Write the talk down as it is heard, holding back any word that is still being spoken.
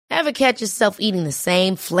Ever catch yourself eating the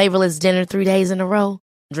same flavorless dinner 3 days in a row?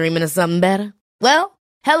 Dreaming of something better? Well,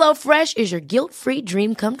 HelloFresh is your guilt-free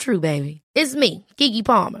dream come true, baby. It's me, Keke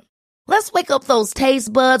Palmer. Let's wake up those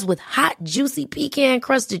taste buds with hot, juicy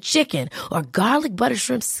pecan-crusted chicken or garlic butter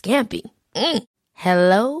shrimp scampi.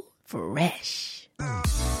 Hello Fresh.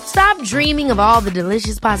 Stop dreaming of all the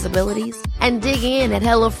delicious possibilities and dig in at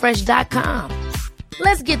HelloFresh.com.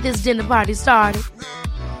 Let's get this dinner party started.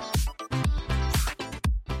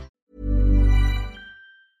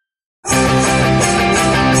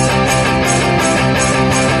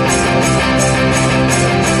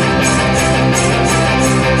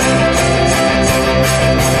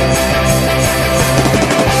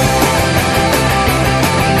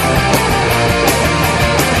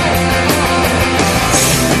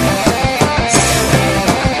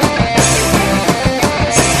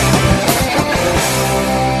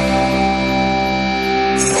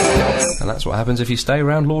 That's what happens if you stay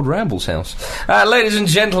around Lord Ramble's house. Ladies and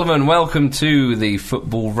gentlemen, welcome to the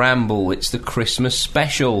Football Ramble. It's the Christmas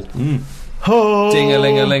special. Ho!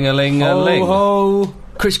 Ding-a-ling-a-ling-a-ling-a-ling. Ho, ho!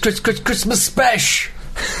 Christmas special!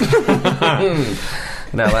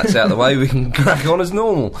 Now that's out of the way, we can crack on as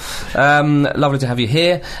normal. Lovely to have you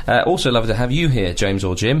here. Also lovely to have you here, James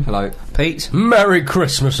or Jim. Hello. Pete. Merry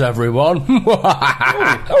Christmas, everyone!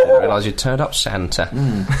 I didn't realise you turned up Santa.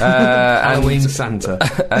 Halloween Santa.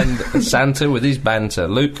 And Santa with his banter.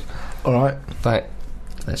 Luke. Alright.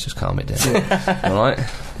 Let's just calm it down. Alright?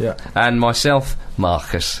 Yeah. And myself,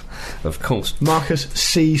 Marcus, of course. Marcus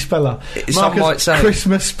C. Speller. Some might Marcus say.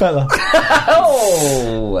 Christmas Speller.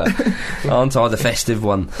 Oh! Aren't I the festive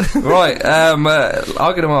one? Right, I'm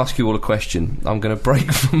going to ask you all a question. I'm going to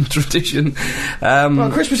break from tradition.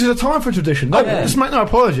 Well, Christmas is a time for tradition. No, just make no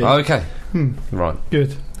apology. Okay. Right.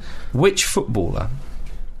 Good. Which footballer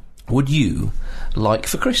would you like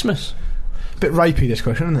for Christmas? Bit rapey, this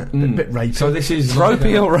question, isn't it? Bit rapey. So this is...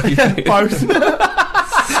 Ropey or rapey? Both.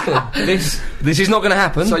 This is not going to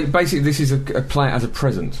happen. So basically this is a play as a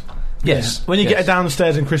present. Yes. When you get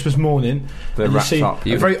downstairs on Christmas morning, They're and you wrapped see up.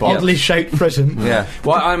 a very oddly shaped present. Yeah.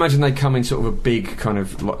 Well, I imagine they come in sort of a big kind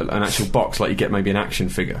of an actual box, like you get maybe an action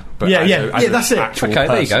figure. But Yeah, as yeah, a- as yeah, an that's it. actual Okay,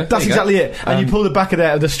 there you person. go. That's exactly it. And you pull the back of it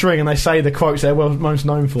out of the string and they say the quotes they're most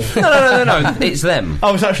known for. No. It's them.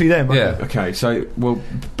 Oh, it's actually them. Yeah. Okay, so, well,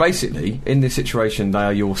 basically, in this situation, they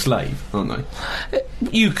are your slave, aren't they?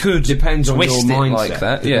 You could Depends on twist your it mindset. like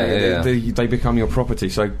that. Yeah. They become your property.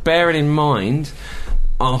 So, bearing in mind,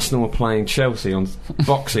 Arsenal are playing Chelsea on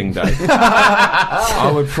Boxing Day,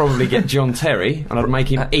 I would probably get John Terry and I'd make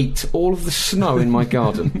him eat all of the snow in my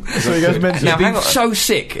garden. So he goes mental. Now, You'd hang be on. so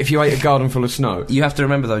sick if you ate a garden full of snow. You have to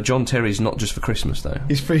remember, though, John Terry's not just for Christmas, though.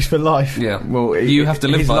 He's free for life. Yeah. Well, you have to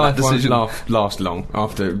live his by life that decision. won't last long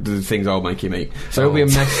after the things I'll make him eat. So it'll be a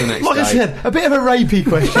mess the next Like day. I said, a bit of a rapey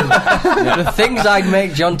question. The things I'd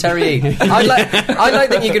make John Terry eat. I like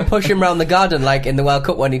that you could push him around the garden, like in the World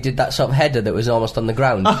Cup when he did that sort of header that was almost on the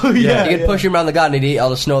ground. Oh, yeah. You could push him around the garden, he'd eat all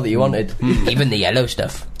the snow that you wanted, even the yellow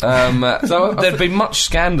stuff. So there'd be much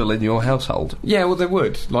scandal in your household. Yeah, well, there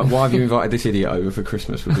would. Like, why have you invited this idiot over for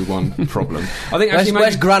Christmas would be one problem. I think actually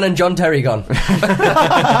Where's Gran and John Terry gone?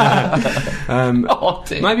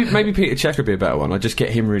 maybe Peter Cech would be a better one. I'd just get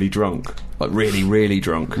him really drunk, like really, really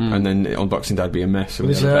drunk, and then on Boxing Day would be a mess. So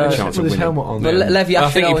With we'd have a better chance his of winning. helmet on. But Lev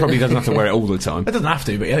I think he Yashin, probably doesn't have to wear it all the time. It doesn't have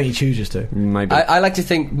to, but I think he chooses to. Maybe. I like to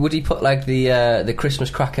think, would he put like the Christmas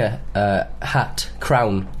cracker hat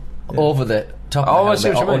crown over the top Oh, I of see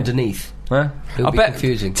the what you helmet or mean. underneath? Huh? It would be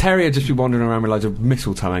confusing. Terry would just be wandering around with loads of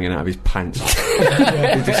mistletoe hanging out of his pants.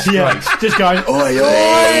 Yeah, just going, oi,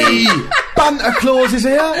 oi! Banter Claus is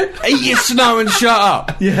here! Eat your snow and shut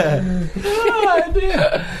up. Yeah.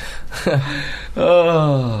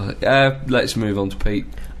 Let's move on to Pete.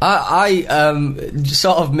 I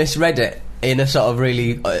sort of misread it in a sort of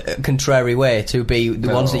really contrary way to be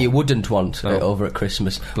the ones that you wouldn't want over at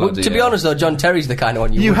Christmas. Well, Bloody to be hell. honest though, John Terry's the kind of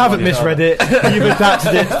one You wouldn't haven't want. misread it, you've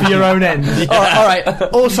adapted it for your own ends. All right.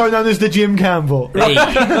 Also known as the Jim Campbell.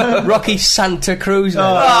 Rocky Santa Cruz. Then.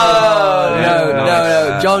 No.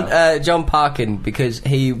 John Parkin, because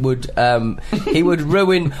he would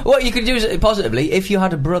ruin. What you could use it positively if you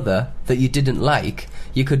had a brother that you didn't like.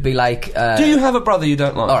 You could be like. Do you have a brother you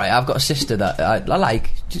don't like? All right, I've got a sister that I like.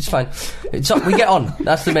 It's fine. We get on.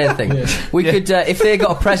 That's the main thing. We could, if they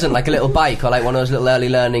got a present like a little bike or like one of those little early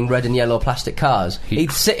learning red and yellow plastic cars,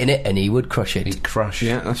 he'd sit in it and he would crush it. He'd crush.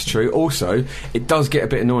 Yeah, that's true. Also, it does get a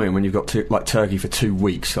bit annoying when you've got turkey for 2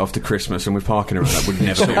 weeks after Christmas and we're parking around. That would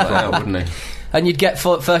never be a Sort that out, problem. wouldn't he? And you'd get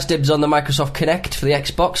first dibs on the Microsoft Kinect for the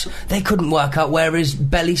Xbox. They couldn't work out where his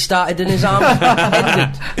belly started and his arm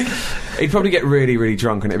ended. He'd probably get really, really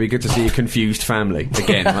drunk, and it'd be good to see a confused family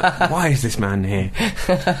again. Like, why is this man here?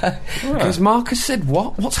 Because Marcus said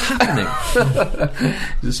what? What's happening?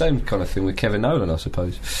 It's the same kind of thing with Kevin Nolan, I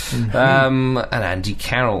suppose. And Andy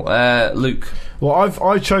Carroll. Luke. Well,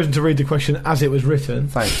 I've chosen to read the question as it was written.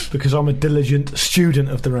 Thanks. Because I'm a diligent student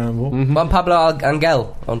of the Ramble. Juan Pablo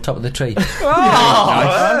Angel on top of the tree.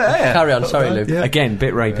 Yeah. Carry on, sorry, Luke. Yeah. Again,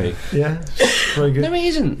 bit rapey. Yeah, very good. No, he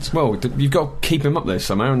isn't. Well, you've got to keep him up there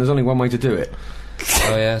somehow, and there's only one way to do it.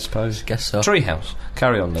 Oh, yeah, I suppose. Guess so. Treehouse.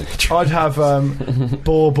 Carry on, Luke. I'd have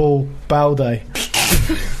Borbal Balde.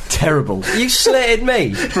 Terrible. You slated me.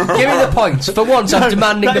 Give me the points. For once, I'm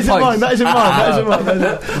demanding that the isn't points. mine, that isn't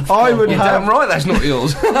mine. I would You're have. damn right that's not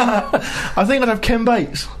yours. I think I'd have Ken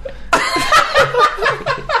Bates.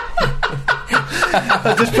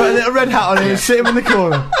 I'd just put a little red hat on him and sit him in the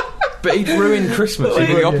corner. But he'd ruin Christmas. He'd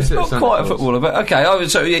be the opposite Not of Santa quite a Claus. footballer, but okay.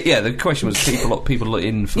 So yeah, the question was people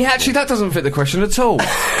in football. Yeah, actually, that doesn't fit the question at all.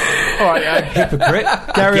 All right, Hypocrite.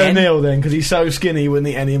 Gary Again. O'Neill then, because he's so skinny he wouldn't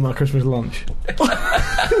eat any of my Christmas lunch.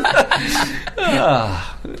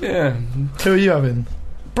 Yeah. Who are you having?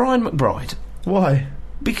 Brian McBride. Why?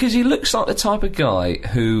 Because he looks like the type of guy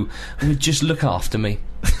who would just look after me.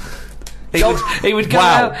 He would go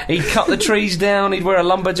out, he'd cut the trees down, he'd wear a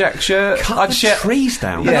lumberjack shirt. Cut the trees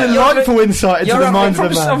down. Yeah. A delightful insight into the mind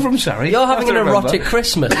of the I'm man. from Surrey. You're I have having to an remember. erotic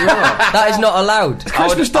Christmas. That is not allowed.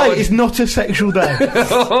 Christmas Day is not a sexual day.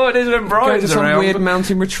 Oh, it is when Go to Brian's some around. weird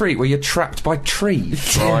mountain retreat where you're trapped by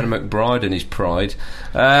trees. Brian McBride and his pride.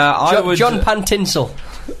 I would. John Pantinsel.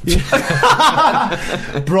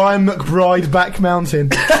 Brian McBride back mountain.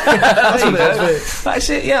 That's what it is. That's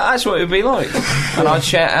it. Yeah, that's what it would be like. And I'd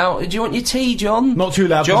shout out, "Do you want your tea, John?" Not too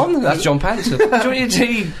loud. John. That's John Panton. Do you want your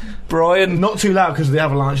tea, Brian? Not too loud because of the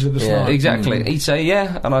avalanches of the Yeah. start. Exactly. He'd say,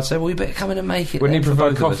 "Yeah," and I'd say, "Well, you better come in and make it." Wouldn't he then for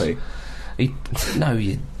prefer both of us." coffee? No,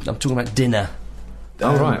 I'm talking about dinner.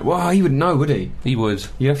 Oh, right. Well, he would know, would he? He would.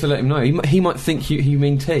 You have to let him know. He might think you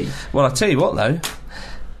mean tea. Well, I tell you what, though.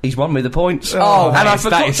 He's won me the points. Oh, and I that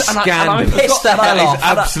forgot is to, and I scandalous. Piss the hell off.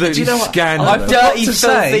 Absolutely Do you know what? scandalous. I forgot Dirty, to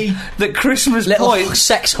say filthy that Christmas little points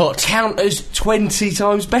sex hut. count as 20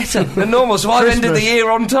 times better than normal, so I've ended the Christmas. year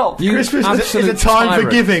on top. Christmas is a absolute time for tyrant.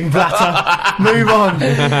 giving, Blatter. Move on.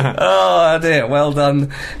 Oh dear, well done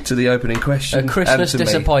to the opening question. A Christmas and to me.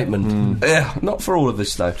 disappointment. Yeah, not for all of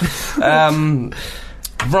us though.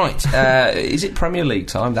 Right, is it Premier League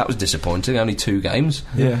time? That was disappointing, only 2 games.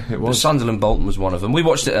 Yeah, it But was. Sunderland-Bolton was one of them. We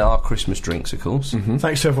watched it at our Christmas drinks, of course.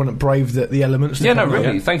 Thanks to everyone that braved the elements. to Yeah, no, come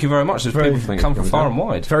really, out. thank you very much. There's Very people thank come you from for far that. and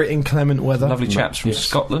wide. Very inclement weather. Lovely chaps from Yes.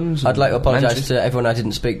 Scotland. I'd like to apologise Manchester. to everyone I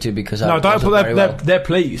didn't speak to because No, I don't wasn't put very they're, well. they're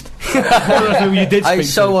pleased. You did I speak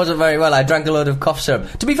so to. wasn't very well. I drank a load of cough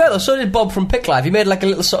syrup. To be fair though, so did Bob from Pick Live. He made like a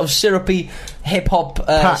little sort of syrupy hip hop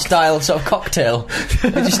style sort of cocktail.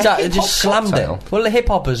 He just slammed cocktail? it. Well, the hip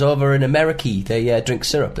hoppers over in America, they drink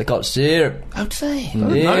syrup. They got syrup. Oh, do they? I didn't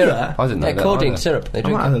know that. I didn't know Yeah, that codeine either. syrup. They I'm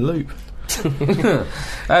drink. out of the loop.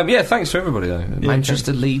 Yeah, thanks to everybody though.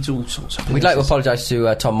 Manchester, Leeds, all sorts of We'd like to places. apologise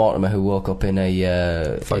to Tom Mortimer, who woke up in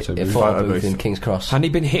a Photo booth. photo booth in King's Cross. Hadn't he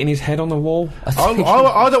been hitting his head on the wall? I don't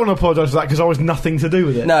want to apologise for that because I was nothing to do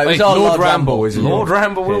with it. No, it was Wait, all Lord Lord Ramble Ramble. is it? Lord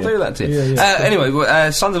Ramble will Yeah. do that to you. Yeah, yeah.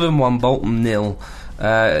 Anyway, Sunderland 1, Bolton 0.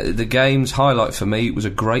 The game's highlight for me was a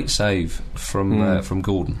great save from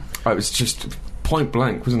Gordon. Oh, it was just point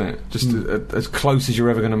blank, wasn't it? Just as close as you're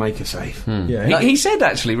ever going to make a save. Yeah, He said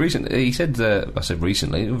actually recently. He said, I said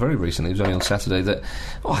recently, very recently. It was only on Saturday that.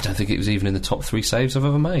 Oh, I don't think it was even in the top 3 saves I've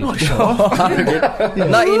ever made.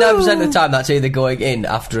 99% of the time, that's either going in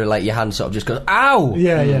after like your hand sort of just goes ow,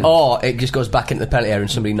 Yeah. or it just goes back into the penalty area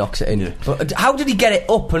and somebody knocks it in. Yeah. But how did he get it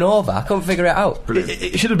up and over? I couldn't figure it out.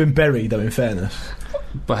 It should have been buried, though, in fairness.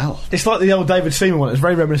 Well, It's like the old David Seaman one. It's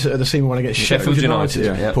very reminiscent of the Seaman one against Sheffield United.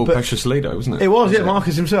 Yeah, Paul But- Precious Lido, wasn't it? It was, yeah,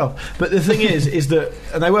 Marcus himself. But the thing is that,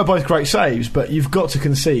 and they were both great saves, but you've got to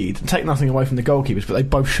concede, take nothing away from the goalkeepers, but they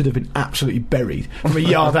both should have been absolutely buried from a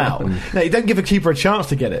yard out. Now, you don't give a keeper a chance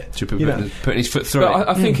to get it. Chipper You know. putting his foot through But it.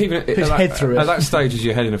 I think even His head through it. at that stage, as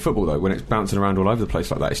you're heading a football, though, when it's bouncing around all over the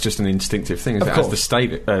place like that, it's just an instinctive thing. Isn't Of it? As course.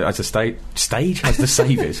 the stage, as the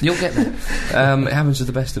save is. You'll get there. It happens to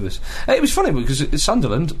the best of us. It was funny because at Sunderland,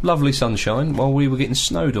 lovely sunshine, while we were getting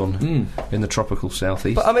snowed on in the tropical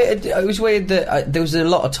southeast. But I mean, it was weird that there was a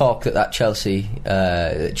lot of talk that Chelsea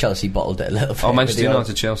bottled it a little bit. Oh, Manchester with the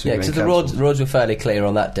United, Chelsea Yeah, being because the roads were fairly clear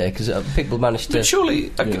on that day because people managed to. But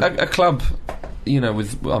surely a club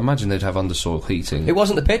I imagine they'd have undersoil heating. It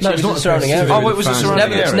wasn't the pitch, No, it it's was not the surrounding the pitch. area. Oh, it was the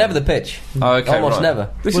surrounding It's area. never the pitch. Oh, okay, Almost right. never.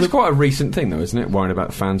 This is quite a recent thing, though, isn't it? Worrying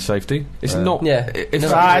about fan safety. It's not. Yeah. It's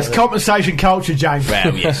No. It's compensation culture, James.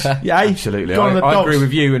 Well, yes, Yeah, absolutely. Go on the I dogs. agree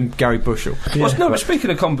with you and Gary Bushell. Well, no, but speaking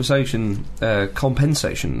of compensation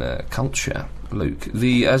culture, Luke,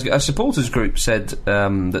 a supporters group said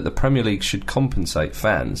that the Premier League should compensate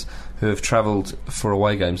fans who have travelled for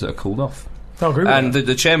away games that are called off. I agree with And that.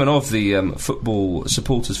 the chairman of the Football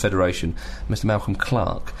Supporters Federation, Mr. Malcolm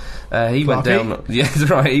Clark, he went down. Yeah,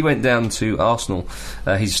 right. He went down to Arsenal.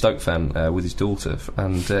 He's a Stoke fan with his daughter,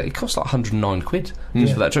 and it cost like £109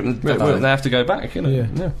 just for that trip. And they have to go back. Yeah.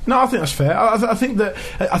 No, I think that's fair. I think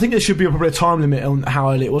there should be probably a time limit on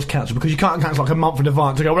how early it was cancelled, because you can't cancel like a month in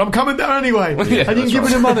advance to go, well, I'm coming down anyway, Yeah, and you can that's give me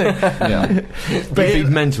the money. Yeah. But It'd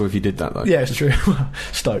be mental if you did that, though. yeah, it's true.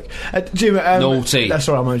 Stoke. Jim, Naughty. That's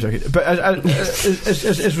all right, I'm only joking. But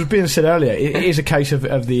as was being said earlier, it is a case of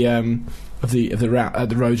the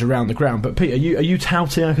roads around the ground. But Pete, are you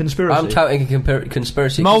touting a conspiracy? I'm touting a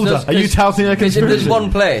conspiracy. Mulder, are you touting a Because if conspiracy? there's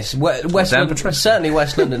one place, West down London, to Treston. certainly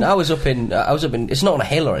West London. I was up in. It's not on a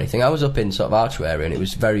hill or anything. I was up in sort of Archway area, and it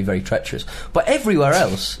was very, very treacherous. But everywhere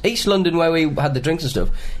else, East London, where we had the drinks and stuff,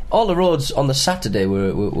 all the roads on the Saturday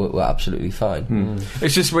were absolutely fine.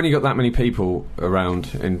 It's just when you got that many people around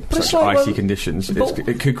in But it's such like, icy well, conditions, but-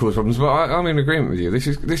 it could cause problems. But I'm in agreement with you.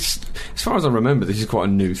 This, as far as I remember, this is quite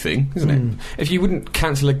a new thing, isn't it? If you wouldn't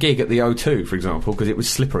cancel a gig at the O2, for example, because it was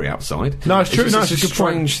slippery outside. No, it's true. It's No, just it's a a good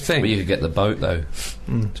point. strange thing. But you could get the boat though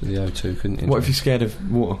to the O2, couldn't you? What if you're scared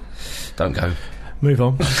of water? Don't go. Move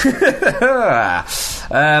on.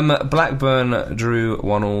 Blackburn drew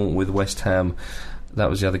 1-1 with West Ham. That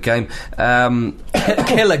was the other game.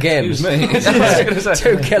 Killer games. Excuse me.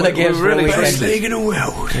 Two killer games for a really weekend. close. in the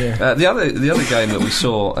world. The other game that we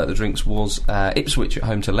saw at the drinks was Ipswich at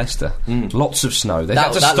home to Leicester. Lots of snow. They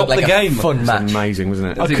had to That stop looked like the game. a fun It's match. amazing,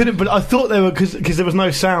 wasn't it? I couldn't, but I thought they were, because there was no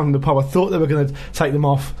sound in the pub. I thought they were going to take them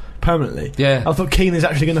off permanently. Yeah. I thought Keane is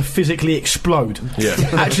actually going to physically explode. Yeah.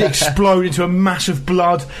 Actually explode into a mass of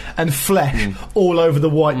blood and flesh all over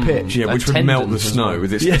the white pitch. Yeah, And which would melt the tendons as snow well.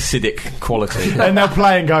 with its Yeah. acidic quality. And they'll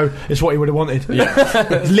play and go, it's what he would have wanted.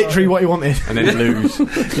 It's literally what he wanted. And then lose.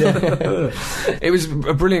 It was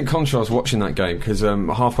a brilliant contrast watching that game, because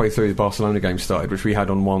halfway through the Barcelona game started, which we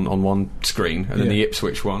had on one screen, and then Yeah. the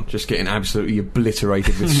Ipswich one just getting absolutely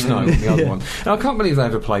obliterated with snow on the other one. And I can't believe they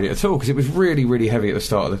ever played it at all, because it was really, really heavy at the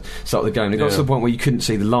start of the game. It got to the point where you couldn't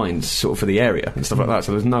see the lines sort of for the area and stuff like that,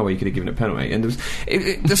 so there was no way you could have given a penalty. And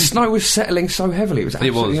the snow was settling so heavily, it was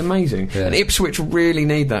absolutely amazing. Yeah. And Ipswich really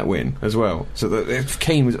need that win as well, so that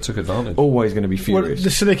Keane was Took advantage. always going to be Well, furious. the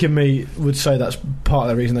cynic in me would say that's part of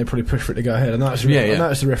the reason they probably pushed for it to go ahead. And that's I know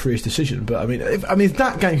it's the referee's decision, but I mean, if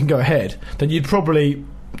that game can go ahead, then you'd probably,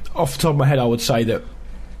 off the top of my head, I would say that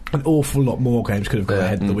an awful lot more games could have gone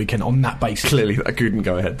ahead the weekend on that basis. Clearly that couldn't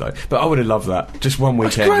go ahead though, but I would have loved that. Just one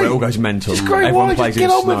weekend where it all goes mental. It's great. Everyone Why plays just in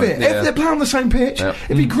get on snow. with it? Yeah. If they're playing on the same pitch,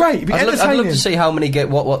 it'd be great. It'd be I'd entertaining. love to see how many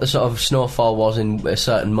what the sort of snowfall was in a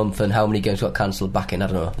certain month, and how many games got cancelled back in, I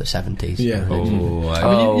don't know, the 70s. Yeah. I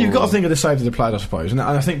mean, you've got to think of the safety of the players, I suppose. And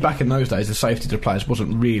I think back in those days, the safety of the players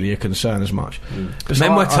wasn't really a concern as much.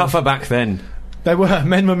 Men were tougher back then. They were.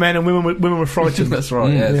 Men were men, and women were frightened. That's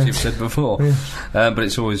right, as Yeah. you've said before. But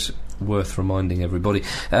it's always worth reminding everybody.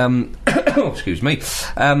 Excuse me.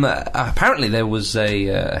 Apparently there was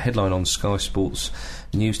a headline on Sky Sports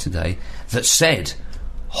News today that said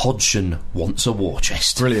Hodgson wants a war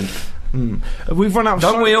chest. Brilliant. We've run out. Of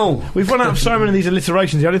Don't we all? We've run out of so many of these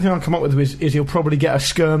alliterations. The only thing I'll come up with is he'll probably get a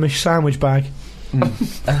skirmish sandwich bag.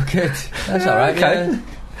 Oh, good. That's all right. okay. Yeah.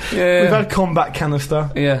 Yeah. We've had combat canister.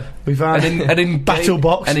 Yeah. We've had an battle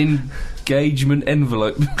box. An engagement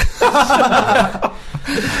envelope.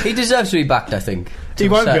 He deserves to be backed, I think. He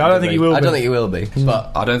won't be. I don't think he will I be. don't think he will be.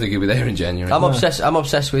 But I don't think he'll be there in January. I'm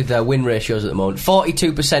obsessed with win ratios at the moment.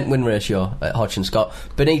 42% win ratio at Hodgson Scott.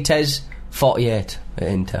 Benitez 48 at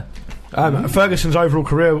Inter. Ferguson's overall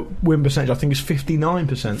career win percentage, I think, is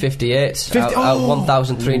 59%. 58 out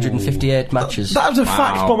 1,358 matches. That was a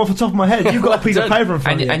fact bomb off the top of my head. You've got a piece of paper in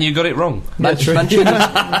front of you. And you got it wrong. Yeah, true.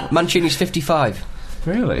 Mancini's 55.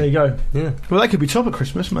 Really? There you go. Yeah. Well, they could be top at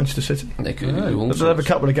Christmas, Manchester City. They could do all They'll have a sorts.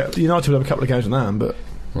 couple of United will have a couple of games on that, but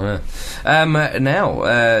Yeah. Now,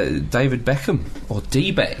 David Beckham, or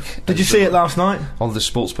D-Beck. did you see it last night? On the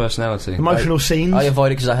sports personality. Emotional scenes. I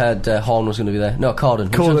avoided because I heard Horn was going to be there. No, Corden.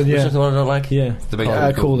 Corden, yeah. Which is the one I don't like. Yeah, The big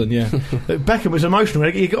Corden, yeah. Beckham was emotional.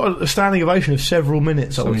 He got a standing ovation of several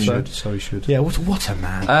minutes. I So would he say. should. So he should. Yeah, what a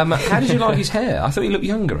man. How did you like his hair? I thought he looked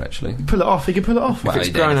younger, actually. Pull it off. He can pull it off. Well, If it's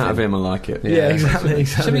he grown did. out of him, I like it. Yeah, exactly.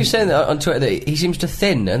 Somebody was saying that on Twitter that he seems to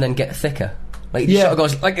thin and then get thicker. Like he sort of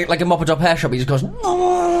goes like a mop and top hair shop. He just goes, and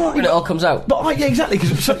it all comes out. But yeah, exactly,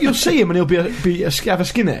 because you'll see him and he'll have a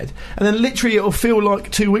skinhead, and then literally it'll feel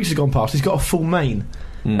like 2 weeks have gone past. He's got a full mane.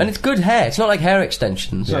 And it's good hair. It's not like hair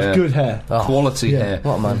extensions. So it's good hair. Oh, Quality hair.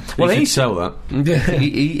 What a man. Well, he sell that.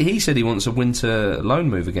 he said he wants a winter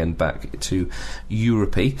loan move again back to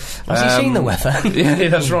Europe. Has he seen the weather? Yeah,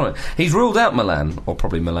 that's right. He's ruled out Milan, or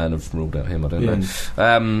probably Milan have ruled out him, I don't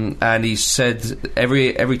know. And he said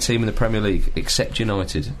every team in the Premier League except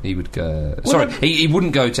United, he would go... he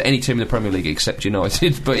wouldn't go to any team in the Premier League except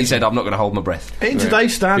United, but he said, I'm not going to hold my breath. In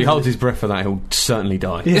today's standard... If he holds his breath for that, he'll certainly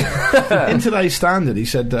die. Yeah. In today's standard, he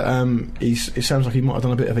said that it sounds like he might have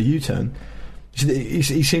done a bit of a U-turn. He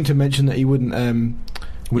seemed to mention that he wouldn't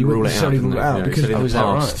rule it out, because it was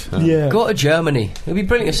right? Yeah. Go to Germany. It'd be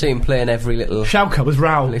brilliant to see him playing every little... Schalke was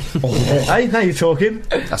Raul. Hey, now you're talking.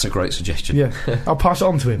 That's a great suggestion. Yeah, I'll pass it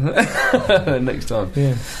on to him next time.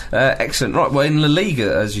 Yeah. Excellent. Right, well, in La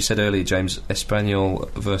Liga, as you said earlier, James,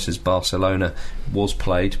 Espanyol versus Barcelona was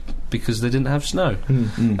played because they didn't have snow.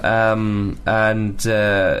 And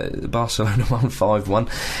Barcelona won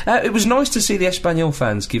 5-1. It was nice to see the Espanyol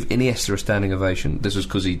fans give Iniesta a standing ovation. This was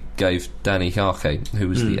because he gave Dani Jarque, who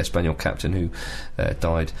was the Espanyol captain who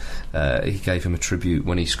died, he gave him a tribute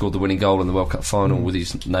when he scored the winning goal in the World Cup final with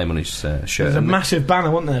his name on his shirt. There's a massive banner,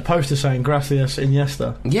 wasn't there? A poster saying Gracias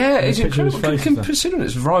Iniesta. Yeah, it's incredible considering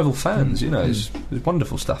it's rival fans, it's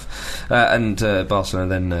wonderful stuff. And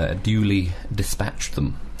Barcelona then duly dispatched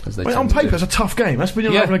them. On paper, it's a tough game.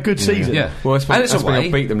 Espanyol having a good season. Yeah. Well,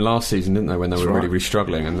 Espanyol beat them last season, didn't they, when they were really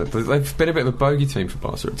struggling, and they've been a bit of a bogey team for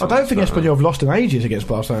Barcelona. I don't think Espanyol have lost in ages against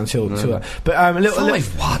Barcelona until that. But a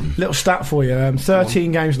little stat for you: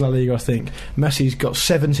 13 games in La Liga, I think. Messi's got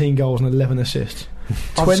 17 goals and 11 assists.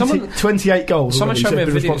 28 goals. Someone showed me a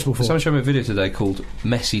video today called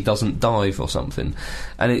Messi Doesn't Dive or something,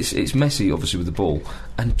 and it's Messi obviously with the ball,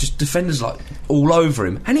 and just defenders like all over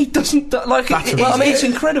him, and he doesn't it's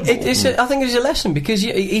incredible. I think it's a lesson because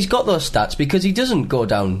he's got those stats because he doesn't go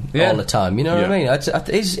down all the time. You know what I mean?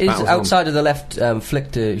 His outside of the left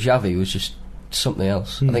flick to Xavi was just something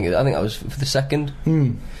else. I think that was for the second.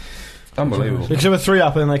 Unbelievable. Because they were 3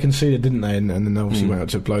 up and then they conceded, didn't they? And then obviously went out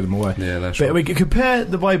to blow them away. Yeah, that's but right. we could compare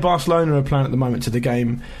the way Barcelona are playing at the moment to the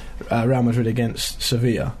game Real Madrid against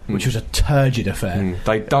Sevilla, which was a turgid affair.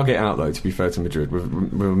 They dug it out, though, to be fair to Madrid, with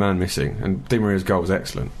a man missing, and Di Maria's goal was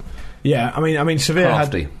excellent. Yeah, I mean, Sevilla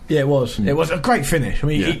Crafty. it was. It was a great finish. I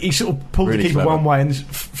mean, he sort of pulled Really the keeper clever. one way and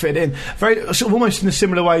fit it in. Very sort of almost in a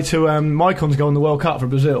similar way to Maicon's goal in the World Cup for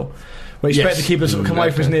Brazil, where he expected the keeper to sort of come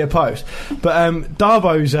away from his near post. But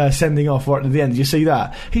Darbo's sending off right at the end. Did you see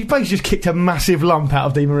that? He basically just kicked a massive lump out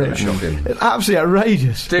of Di Maria. Shocking. It's absolutely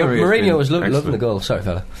outrageous. Mourinho was loving the goal. Sorry,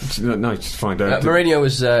 fella. No, just find out. Mourinho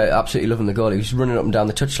was absolutely loving the goal. He was running up and down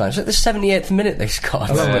the touchline. It's like the 78th minute they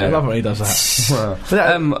scored. I love it when he does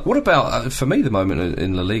that. What about for me? The moment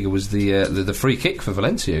in La Liga was the free kick for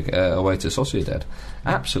Valencia away to Sociedad.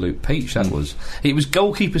 Absolute peach that was. It was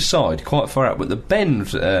goalkeeper's side, quite far out, but the bend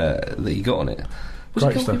that he got on it. Was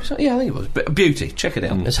Great it goalkeeper's side? Yeah, I think it was. But beauty. Check it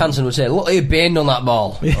out. As Hansen would say, look at you bend on that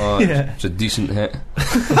ball. It's a decent hit.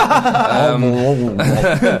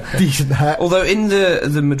 Decent hat. Although in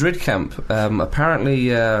the Madrid camp, apparently,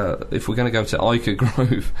 if we're going to go to Ica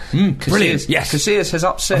Grove, brilliant. Yes, Casillas has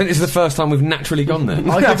upset. I think this is the first time we've naturally gone there.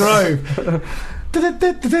 Ica Grove.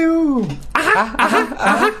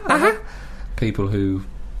 People who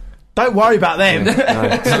Don't worry about them. We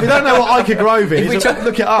don't know what Ica Grove is.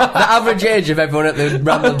 Look it up. The average age of everyone at the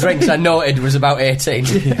Ramble Drinks I noted was about 18.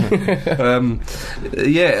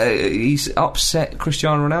 He's upset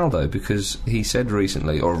Cristiano Ronaldo because he said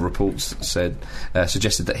recently, or reports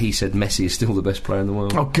suggested that he said Messi is still the best player in the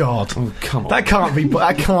world. Oh God! Oh, come on. That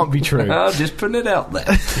can't be true. I'm just putting it out there.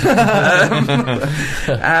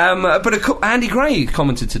 But Andy Gray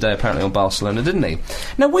commented today apparently on Barcelona, didn't he?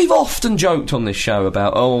 Now we've often joked on this show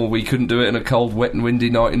about we couldn't do it in a cold, wet and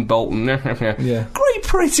windy night in Bolton. Yeah. Gray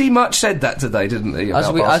pretty much said that today, didn't he?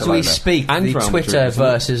 As we speak, And the Real Twitter Madrid,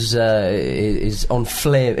 verse is on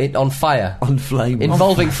fire. On flame.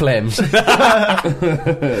 Involving flames.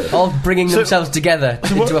 All bringing themselves together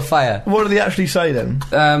into a fire. What did he actually say then?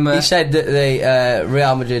 He said that the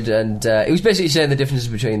Real Madrid and he was basically saying the differences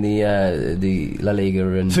between the La Liga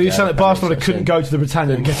and. So you're saying that Barcelona couldn't go to the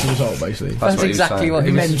Britannia and get the result, basically? That's exactly what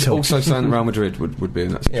he was. Mental. Also saying that Real Madrid would be in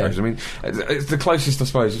that situation. I mean, it's the closest I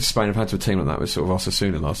suppose Spain have had to a team like that was sort of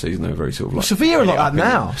Osasuna last season. They were very sort of like Sevilla are like that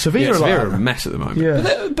now. Sevilla are a mess at the moment.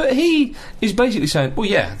 Yeah. But he is basically saying, well,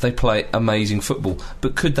 yeah, they play amazing football,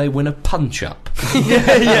 but could they win a punch-up?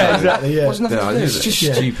 yeah, exactly. Yeah. What's nothing to do with It's it?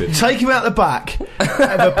 just stupid. Take him out the back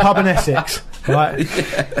of a pub in Essex Right,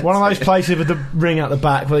 one of those places with the ring out the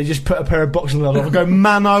back where they just put a pair of boxing gloves on and go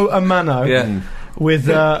mano a mano. Yeah. With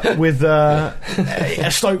a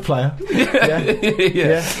Stoke player,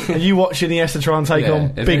 yeah. And you watch Iniesta try and take on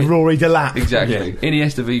big Rory Delap. Exactly.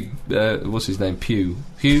 Iniesta v what's his name? Hugh,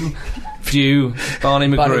 Barney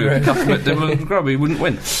McGrew. McGrew wouldn't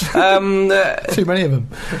win. Too many of them.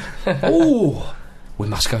 Oh. We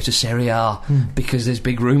must go to Serie A because there's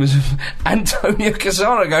big rumours of Antonio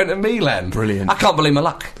Cassano going to Milan. Brilliant. I can't believe my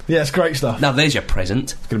luck. Yeah, it's great stuff. Now there's your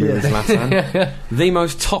present. It's going to be with Zlatan. The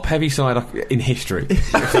most top-heavy side in history.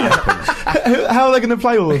 How are they going to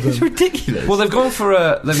play all of them? It's ridiculous. Well,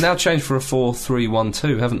 they've now changed for a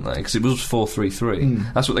 4-3-1-2, haven't they? Because it was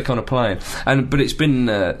 4-3-3. That's what they're kind of playing. But it's been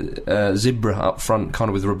Zibra up front, kind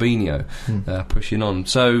of with Robinho pushing on.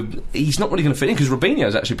 So he's not really going to fit in because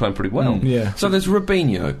Robinho's actually playing pretty well. Yeah. So there's Robinho,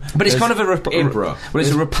 but it's kind of a Ibra. Well,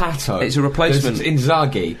 it's a Pato. It's a replacement. There's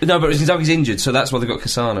Inzaghi. No, but Inzaghi's injured, so that's why they've got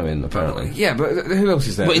Cassano in apparently. Yeah, but who else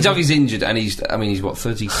is there? Well, Inzaghi's injured, and he's what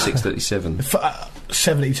 36, 37.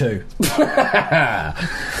 72.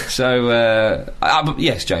 So, but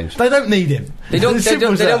yes, James. They don't need him. They don't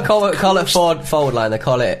call it forward line. They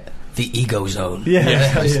call it the ego zone.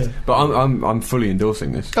 Yeah. But I'm fully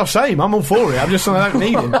endorsing this. Oh, same. I'm all for it. I'm just saying I don't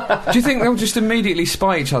need him. Do you think they'll just immediately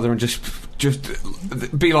spy each other and just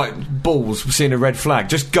be like bulls seeing a red flag?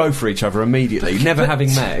 Just go for each other immediately, never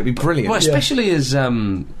having met. It'd be brilliant. Well, especially as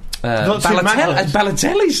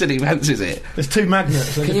Balotelli said he fancies it. There's two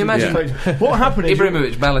magnets. Can you imagine? What happened is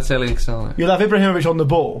Ibrahimovic, Balotelli and Cassano. you'll have Ibrahimovic on the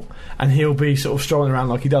ball and he'll be sort of strolling around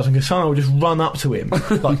like he does, and Cassano will just run up to him,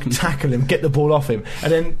 like tackle him, get the ball off him,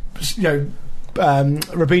 and then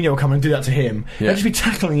Robinho will come and do that to him. They'll just be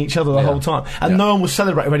tackling each other the whole time, and no one will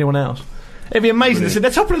celebrate with anyone else. It'd be amazing.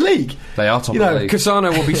 They're top of the league. They are top of the league.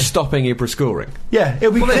 Cassano will be stopping Ibra scoring. Yeah,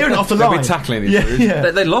 it'll be clearing off the line. They'll be tackling each other.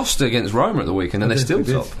 Yeah. They lost against Roma at the weekend, and they're still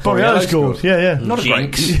top. Borriello scored. Yeah. Not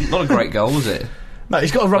a great goal, was it? No,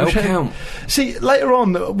 he's got a rubbish head. Count. See, later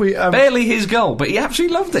on we barely his goal, but he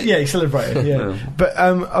absolutely loved it. Yeah, he celebrated. Yeah, but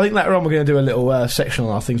I think later on we're going to do a little section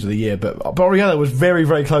on our things of the year. But Borriello was very,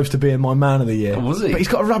 very close to being my man of the year. Oh, was he? But he's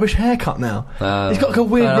got a rubbish haircut now. He's got like a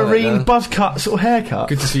weird marine buzz cut sort of haircut.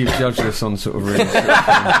 Good to see you judge this on sort of really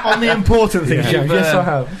on the important things. James. Yes, I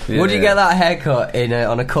have. Yeah. Would you get that haircut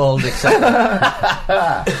on a cold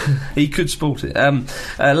December? He could sport it.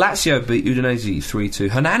 Lazio beat Udinese 3-2.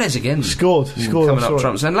 Hernandez again scored coming up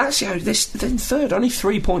trumps, and Lazio then third, only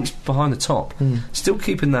 3 points behind the top, still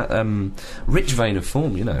keeping that rich vein of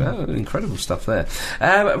form. Incredible stuff there.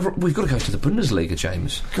 We've got to go to the Bundesliga,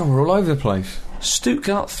 James. God, we're all over the place.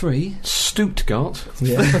 Stuttgart 3. Stuttgart.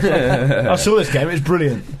 Yeah. I saw this game. It was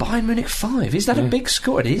brilliant. Bayern Munich 5. Is that a big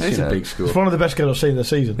score? It is. It's a big score. It's one of the best games I've seen this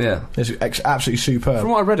season. Yeah, it's absolutely superb. From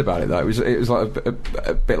what I read about it, though, it was like a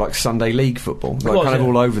bit like Sunday League football, kind of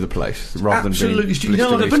all over the place, rather than being the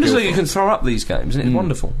Bundesliga can throw up these games, and it's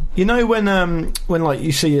wonderful. You know when like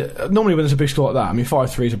you see normally when there's a big score like that, I mean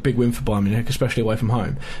 5-3 is a big win for Bayern Munich, especially away from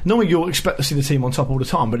home. Normally you'll expect to see the team on top all the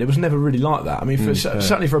time, but it was never really like that. I mean,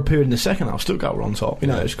 certainly for a period in the second half, Stuttgart were on top.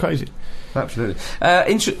 It's crazy. Absolutely.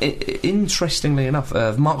 Interestingly enough,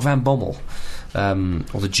 Mark van Bommel,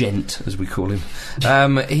 or the Gent as we call him,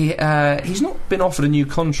 he's not been offered a new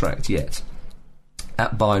contract yet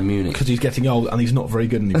at Bayern Munich because he's getting old and he's not very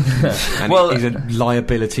good anymore. And he's a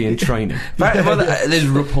liability in training. There's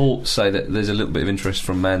reports say that there's a little bit of interest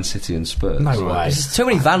from Man City and Spurs. No way. There's too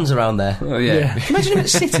many vans around there. Oh yeah. Imagine him at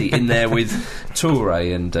City in there with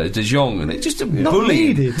Toure and De Jong, and it's just a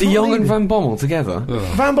bully. De Jong and Van Bommel together. Oh.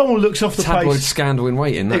 Van Bommel looks off the tabloid pace. Scandal in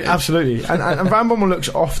waiting. Absolutely, and Van Bommel looks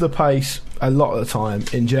off the pace a lot of the time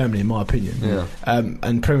in Germany, in my opinion. Yeah.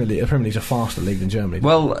 And Premier League's a faster league than Germany.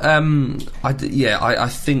 Well, I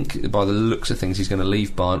think by the looks of things he's going to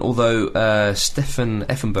leave Bayern, although Stefan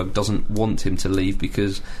Effenberg doesn't want him to leave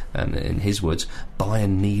because, and in his words,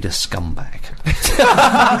 Bayern need a scumbag.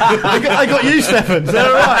 I got you, Stefan. Is that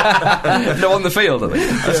all right? No, on the field, I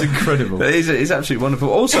think. That's incredible. It's absolutely wonderful.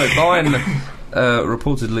 Also, Bayern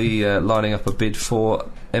reportedly lining up a bid for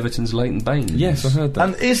Everton's Leighton Baines. Yes, I heard that.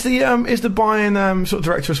 And is the Bayern sort of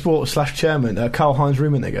director of sports / chairman Karl-Heinz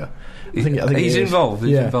Rummenigge? I think he's involved.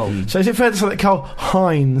 He's involved. So is it fair to say that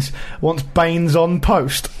Karl-Heinz wants Baines on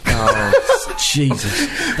post? Oh, Jesus!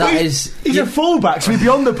 He's a fullback, so he'd be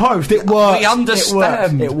on the post. It works. We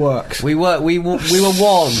understand. It works. We were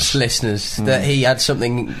warned, listeners, that he had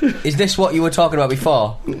something. Is this what you were talking about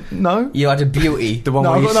before? No. You had a beauty. The one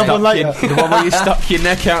where you stuck your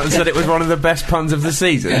neck out and said it was one of the best puns of the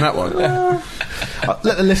season. That one.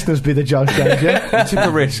 Let the listeners be the judge, James, yeah? You took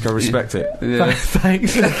a risk, I respect it. Yeah.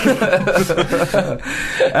 Thanks.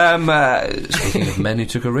 Speaking of men who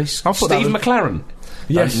took a risk, I thought that Steve was- McLaren.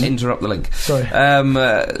 Yes. Interrupt the link. Sorry.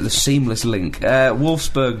 The seamless link.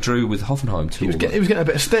 Wolfsburg drew with Hoffenheim. He was getting a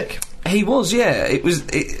bit of stick. He was, yeah.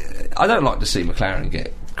 I don't like to see McLaren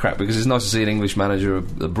get crap because it's nice to see an English manager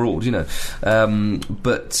abroad, you know.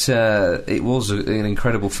 But it was an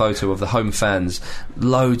incredible photo of the home fans.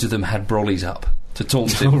 Loads of them had brollies up to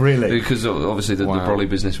taunt him. Oh, really? Because obviously the brolly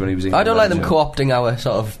business when he was England I don't like them manager. co-opting our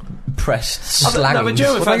sort of press slang. No, but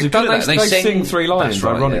German fans are good at that. They sing three lines, That's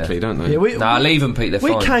right, ironically, yeah. don't they? Yeah, Nah, leave them, Pete. They're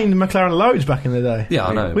we fine. caned McLaren loads back in the day. Yeah,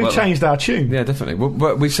 I know. We've Well, changed our tune. Yeah, definitely.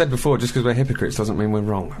 Well, we said before, just because we're hypocrites doesn't mean we're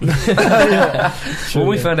wrong. When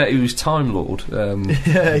we found out he was Time Lord, Yeah, well,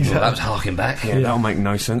 exactly. that was harking back. Yeah, that'll make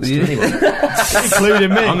no sense to Yeah. anyone. Including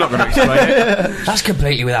me. I'm not going to explain it. That's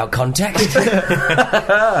completely without context.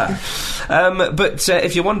 But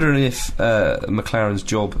if you're wondering if McLaren's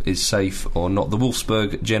job is safe or not, the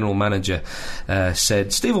Wolfsburg general manager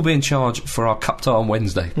said Steve will be in charge for our cup tie on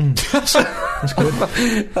Wednesday. That's good.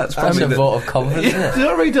 That's That's probably a vote of confidence, isn't it? Did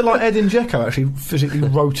I read that like Edin Dzeko actually physically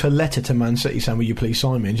wrote a letter to Man City saying, "Will you please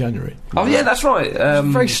sign me in January?" Oh yeah, that's right.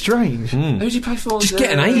 Very strange. Who's he play for? Just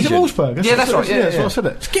get an He's agent. at Wolfsburg. Yeah, that's right, yeah, that's yeah. what I said.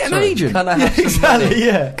 It. Get an agent. Can I have some Exactly. money?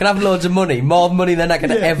 Yeah. Can I have loads of money? More money than I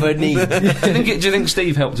can ever need. do you think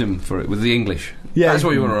Steve helped him for it with the English? Yeah. That's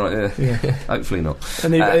what you want to write. Yeah. Yeah. Hopefully not.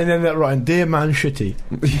 And then that writing, "Dear Man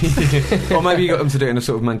Shitty." Or maybe you got them to do it in a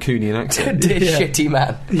sort of Mancunian accent. Dear Yeah. shitty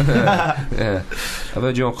man. Yeah, I've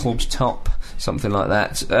heard your club's top, something like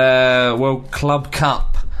that. Well, Club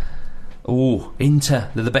Cup. Oh, Inter.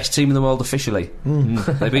 They're the best team in the world officially.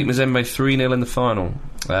 They beat Mazembe 3-0 in the final.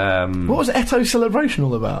 What was Eto's celebration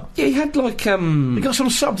all about? Yeah, he had like He got some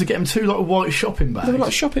sub to get him 2 like white shopping bags. they were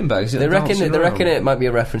like shopping bags. They reckon dancing around. it might be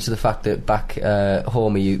a reference to the fact that back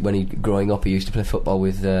home, when he growing up, he used to play football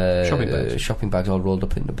with Shopping bags. all rolled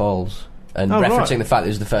up into balls. And Oh, referencing right. the fact that it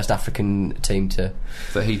was the first African team that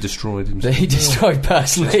that he destroyed himself. he destroyed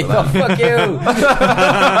personally. Oh, fuck you!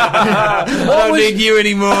 I don't need you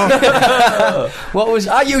anymore. What was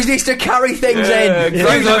I used this to carry things in?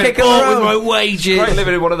 Great Use a kick of the with road. my wages. Great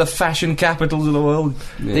living in one of the fashion capitals of the world.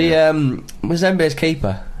 The Mazembe's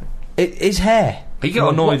keeper, his hair. He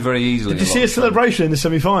got annoyed very easily. Did you see a celebration in the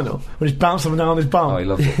semi-final when he's bouncing down on his bum? Oh, he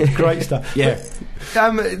loved it. Great stuff. Yeah.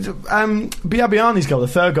 Biabiani's goal, the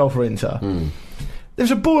third goal for Inter.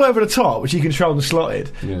 There's a ball over the top which he controlled and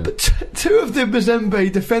slotted, Yeah. but two of the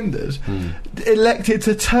Mazembe defenders elected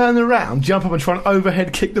to turn around, jump up and try and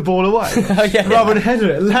overhead kick the ball away Yeah. rather than header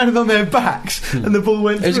it. Landed on their backs and the ball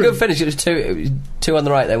went It was a through. good finish. It was two on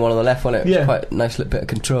the right, then one on the left, wasn't it? It was Yeah. quite a nice little bit of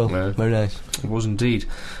control. Yeah. Very nice. It was indeed.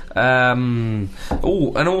 And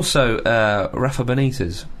also Rafa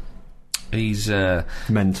Benitez. He's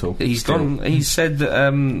Mental. gone. He said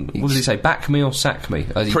that. What did he say? Back me or sack me?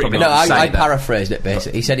 He Pretty probably much. No, didn't I say that. paraphrased it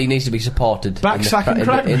basically. He said he needs to be supported. Back, in the sack and in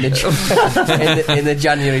crack the, in, the, in the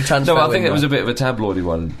January transfer No, I think window. it was a bit of a tabloidy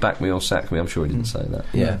one. Back me or sack me. I'm sure he didn't say that.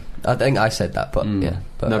 Yeah, I think I said that, but yeah.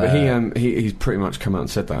 But, No, but he's pretty much come out and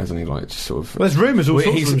said that, hasn't he? Like, just sort of. Well, there's rumours all Well,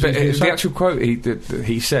 sorts of rumours but he's gonna the sack. actual quote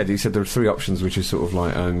he said there are 3 options, which is sort of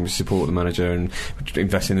like support the manager and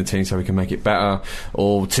invest in the team so we can make it better,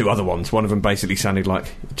 or 2 other ones. One of them basically sounded like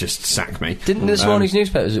just sack me. didn't this morning's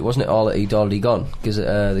newspapers? It wasn't it all that he'd already gone?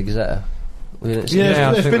 The Gazette. We didn't see Yeah, it. Yeah,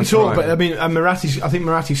 I there's think been that's talk, right. but I mean, I think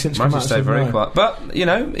Marathi since come out Marathi and stayed said very no. quiet, but you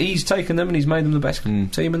know he's taken them and he's made them the best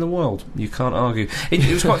team in the world. You can't argue. It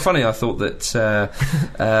was quite funny. I thought that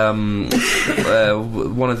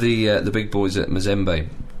one of the big boys at Mazembe.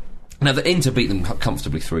 Now, the Inter beat them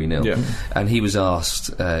comfortably 3-0, Yeah. and he was asked,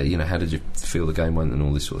 how did you feel the game went and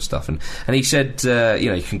all this sort of stuff, and he said,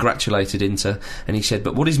 he congratulated Inter, and he said,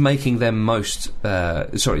 but what is making them most,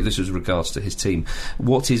 sorry, this was regards to his team,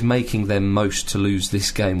 what is making them most to lose this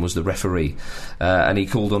game was the referee, and he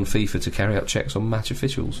called on FIFA to carry out checks on match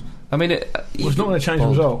officials. I mean, Well, it's not going to change the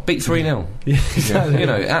result. beat 3-0. Yeah, exactly.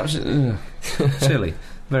 Absolutely silly,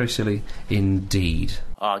 very silly indeed.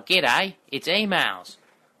 Oh, g'day, it's emails.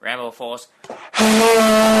 Ramble Force. Is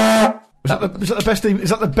that the best? Is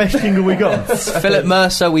that the best jingle we got? Philip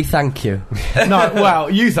Mercer, we thank you. No, well,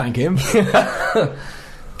 you thank him.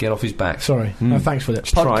 Get off his back. Sorry, no, thanks for that.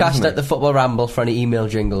 Podcast isn't it? at the Football Ramble for any email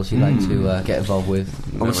jingles you'd like to get involved with.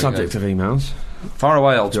 On There the we subject go. of emails, Far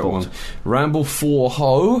away, old got sport. one. Ramble 4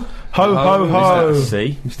 ho. Ho ho ho!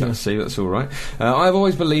 Missed that a C, that's alright. I've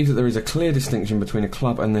always believed that there is a clear distinction between a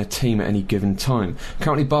club and their team at any given time.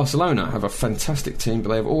 Currently, Barcelona have a fantastic team, but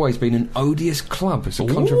they have always been an odious club. It's a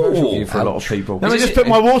controversial view for a lot of people. Let me Is just it- put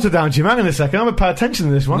my water down, Jim. Hang on a second. I'm going to pay attention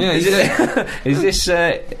to this one. Yeah, Is this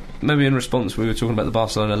maybe in response, we were talking about the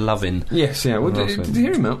Barcelona loving. Yes, yeah. Well, did you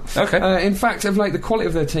hear him out? Okay. In fact, of late, the quality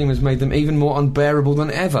of their team has made them even more unbearable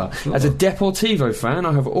than ever. As a Deportivo fan,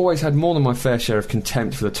 I have always had more than my fair share of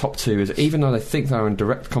contempt for the top two, as even though they think they are in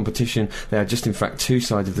direct competition, they are just in fact two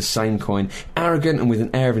sides of the same coin, arrogant and with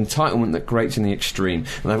an air of entitlement that grates in the extreme.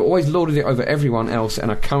 And they've always lorded it over everyone else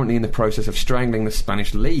and are currently in the process of strangling the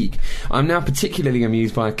Spanish league. I'm now particularly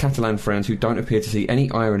amused by Catalan friends who don't appear to see any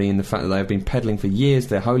irony in the fact that they have been peddling for years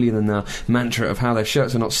their holier-than-thou mantra of how their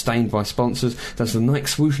shirts are not stained by sponsors. Does the Nike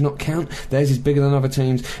swoosh not count? Theirs is bigger than other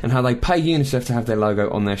teams, and how they pay UNICEF to have their logo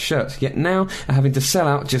on their shirts, yet now are having to sell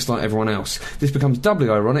out just like everyone else. This becomes doubly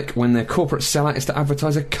ironic when their corporate sellout is to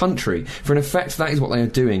advertise a country, for in effect that is what they are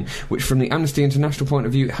doing, which from the Amnesty International point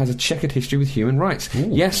of view has a checkered history with human rights. Ooh.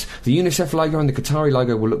 Yes, the UNICEF logo and the Qatari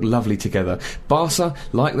logo will look lovely together. Barca,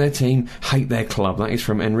 like their team, hate their club. That is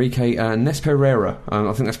from Enrique Nesperera.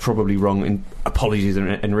 I think that's probably wrong. Apologies,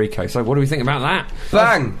 Enrique. So what do we think about that?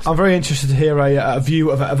 Bang! I'm very interested to hear a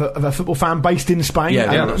view of a football fan based in Spain,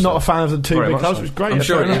 not a fan of the two big clubs. It's great. I'm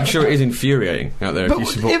sure it is infuriating out there if you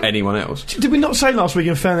support anyone else. Did we not say last week,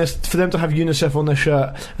 in fairness, for them to have UNICEF on their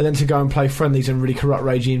shirt and then to go and play friendlies and really corrupt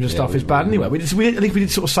regimes and stuff is bad anyway? I think we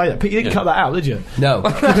did sort of say that. Pete, you didn't cut that out, did you? No.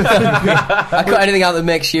 I cut anything out that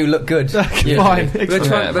makes you look good. Fine.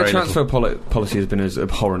 Their transfer policy has been as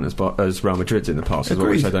abhorrent as Real Madrid's in the past as well,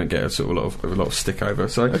 which I don't get a lot of stick over.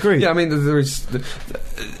 So agreed. Yeah, I mean there is.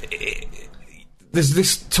 There's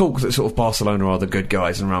this talk that sort of Barcelona are the good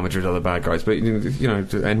guys and Real Madrid are the bad guys, but you know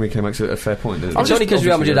Enrique makes a fair point. It's only because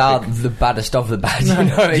Real Madrid are the baddest of the bad.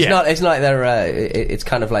 You know? It's not like they're. It's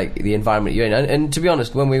kind of like the environment you're in. And to be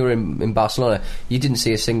honest, when we were in Barcelona, you didn't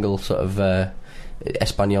see a single sort of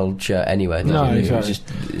Espanyol shirt anywhere. No, exactly.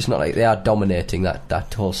 It's not like they are dominating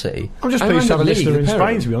that whole city. I'm just pleased to have a listener in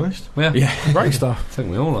Spain, to be honest. Yeah. Great stuff. I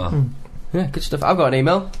think we all are. Yeah, good stuff. I've got an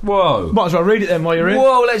email. Whoa. Might as well read it then while you're in.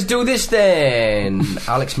 Whoa, let's do this then.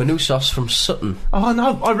 Alex Manousos from Sutton. Oh,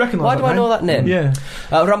 no, I recognise Why do I know that name? Yeah.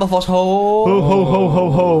 Rambleforce, ho. Ho, ho, ho,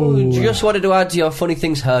 ho, ho. Just wanted to add to your funny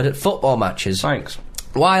things heard at football matches. Thanks.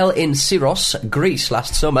 While in Syros, Greece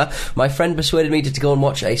last summer, my friend persuaded me to go and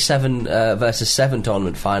watch a 7 versus 7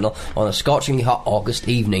 tournament final on a scorchingly hot August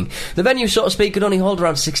evening. The venue, so to speak, could only hold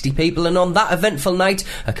around 60 people, and on that eventful night,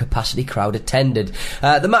 a capacity crowd attended.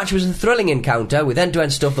 The match was a thrilling encounter with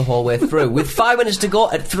end-to-end stuff the whole way through. With 5 minutes to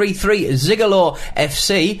go at 3-3, Zigolo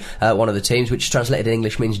FC, one of the teams, which translated in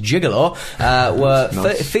English means gigolo, were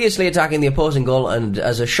fiercely attacking the opposing goal, and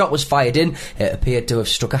as a shot was fired in, it appeared to have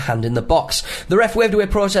struck a hand in the box. The ref waved away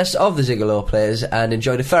process of the Zigolo players and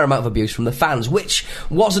enjoyed a fair amount of abuse from the fans, which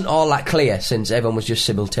wasn't all that clear since everyone was just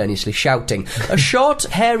simultaneously shouting. A short,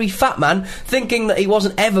 hairy, fat man, thinking that he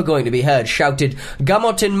wasn't ever going to be heard, shouted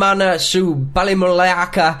 "Gamotin mana su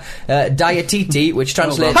balimolaka dietiti," which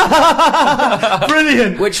translates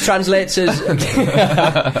brilliant, which translates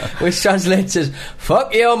as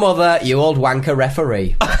 "Fuck your mother, you old wanker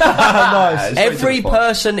referee." Nice. Every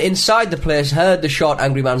person inside the place heard the short,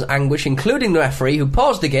 angry man's anguish, including the referee, who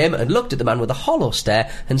paused the game and looked at the man with a hollow stare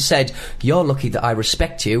and said, "You're lucky that I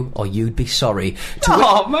respect you, or you'd be sorry."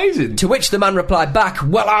 Amazing. To which the man replied back,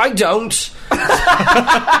 "Well, I don't."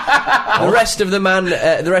 The rest of the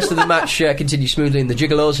match continued smoothly, and the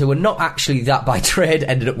Gigolos, who were not actually that by trade,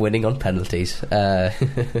 ended up winning on penalties.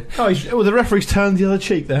 The referee's turned the other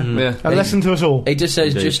cheek there. Yeah. A lesson to us all. He just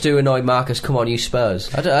says, just to annoy Marcus, "Come on, you Spurs."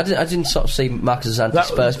 I didn't sort of see Marcus as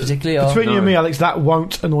anti-Spurs particularly. Between you and me, Alex, that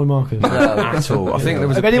won't annoy Marcus. No, at all. I think there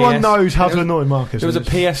was if anyone knows how to annoy Marcus, there was a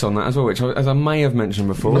PS on that as well, which, as I may have mentioned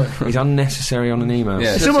before, is unnecessary on an email.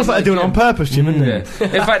 Yeah. It's almost like they're doing it on purpose, Jim, isn't it? Yeah.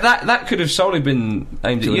 In fact, that could have solely been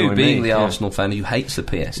aimed at you, being the me, Arsenal fan who hates the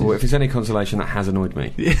PS. Well, if it's any consolation, that has annoyed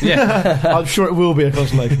me. Yeah. I'm sure it will be a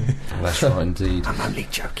consolation. That's right, indeed. I'm only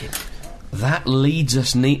joking. That leads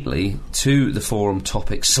us neatly to the forum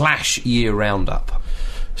topic / year roundup.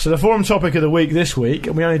 So the forum topic of the week this week,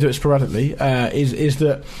 and we only do it sporadically, is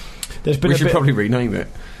that there's been we should probably rename it.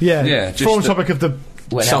 Yeah, forum topic of the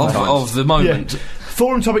of the moment. Yeah.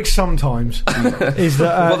 Forum topic sometimes is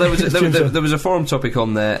that. Well, there was a forum topic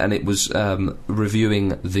on there, and it was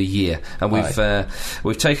reviewing the year, and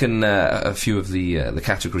we've taken a few of the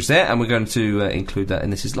categories there, and we're going to include that.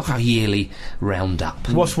 And this is like our yearly roundup.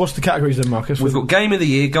 What's the categories then, Marcus? We've got Game of the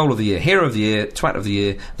Year, Goal of the Year, Hero of the Year, Twat of the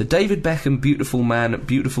Year, the David Beckham Beautiful Man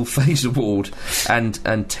Beautiful Face Award, and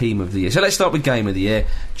Team of the Year. So let's start with Game of the Year.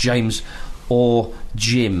 James or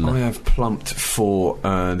Jim? I have plumped for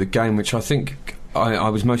the game which I think I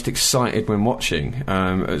was most excited when watching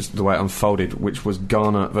as the way it unfolded, which was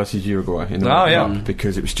Ghana versus Uruguay in the World Cup,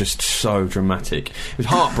 because it was just so dramatic. It was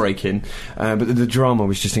heartbreaking, but the drama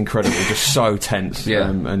was just incredible, just so tense,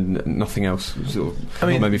 and nothing else sort of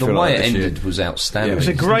made me the feel way like it this year. ended was outstanding. It was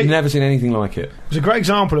a great. Never seen anything like it. It's a great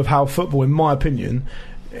example of how football, in my opinion,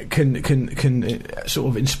 can sort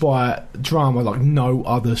of inspire drama like no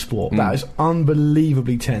other sport. That is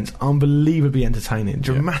unbelievably tense, unbelievably entertaining,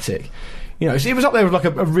 dramatic. You know, it was up there with like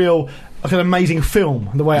a real, like an amazing film.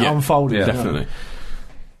 The way it unfolded, Yeah, you know. definitely.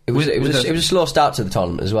 It was a slow start to the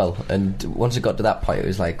tournament as well, and once it got to that point, it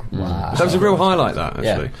was like, wow. That was a real highlight, that,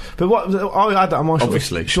 actually. Yeah. But what I had that on my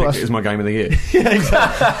Obviously, short, it was my game of the year. yeah,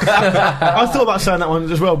 exactly. I thought about saying that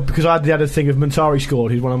one as well because I had the added thing of Montari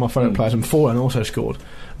scored, who's one of my favourite players, and Foran also scored.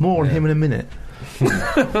 More on him in a minute.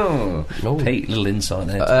 Pete, little insight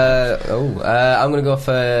there. I'm going to go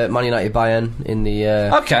for Man United Bayern in the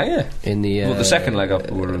in the the second leg up,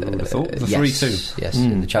 would have thought the 3-2. Yes,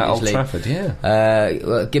 in the At Champions Old League. Trafford,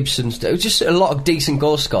 yeah. Gibson's. It was just a lot of decent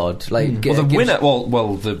goals scored. Like Well, the winner,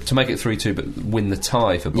 to make it 3-2, but win the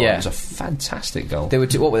tie for Bayern was a fantastic goal. They were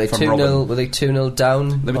what were they From 2-0? Robin. Were they 2-0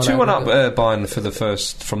 down? They were 2-1 up Bayern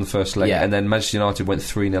from the first leg, Yeah. and then Manchester United went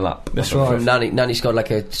 3-0 up. That's right. From Nani scored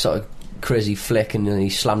like a sort of crazy flick, and then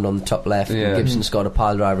he slammed on the top left. Yeah. And Gibson scored a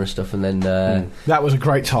pile driver and stuff, and then That was a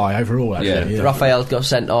great tie overall. Actually, yeah. Raphael got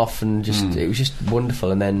sent off, and it was just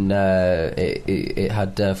wonderful. And then it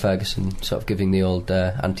had Ferguson sort of giving the old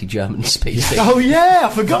anti-German speech. Oh yeah, I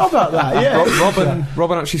forgot about that. Yeah,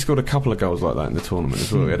 Robin actually scored a couple of goals like that in the tournament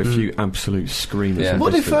as well. He had a few absolute screamers. Yeah. and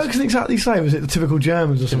What did biscuits. Ferguson exactly say? Was it the typical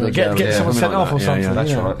Germans or something? Typical Get Germans, someone yeah, sent off something or like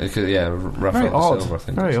that. something? Yeah, That's right. Very Rafael odd. Silva, I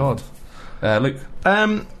think. Very odd. Luke?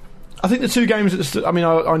 I think the two games that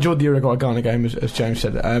I enjoyed the Uruguay-Ghana game, as James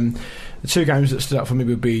said. The two games that stood out for me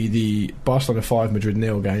would be the Barcelona 5 Madrid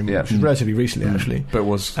 0 game, which was relatively recently, actually. But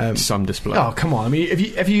was some display. Oh come on! I mean,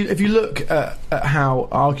 if you look at how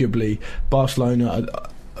arguably Barcelona and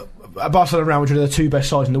Real Madrid are the two best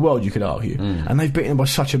sides in the world, you could argue, and they've beaten them by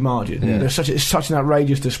such a margin. It's such an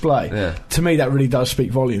outrageous display. Yeah. To me, that really does speak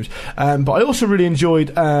volumes. But I also really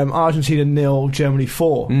enjoyed Argentina 0, Germany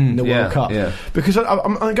 4 in the World Cup, because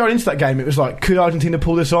I'm going into that game. It was like, could Argentina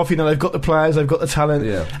pull this off? You know, they've got the players, they've got the talent.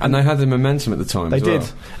 Yeah. And they had the momentum at the time. They as well. did,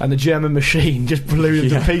 and the German machine just blew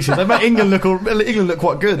them to pieces. They made England look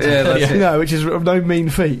quite good, Yeah, that's you know, which is no mean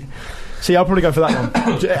feat. See, I'll probably go for that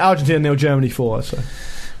one. Argentina 0, Germany 4. I'd say.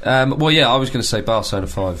 I was going to say Barcelona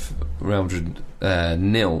 5, Real Madrid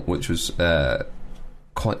 0, which was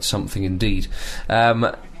quite something indeed.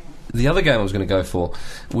 The other game I was going to go for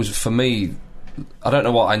was, for me, I don't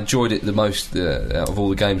know what I enjoyed it the most out of all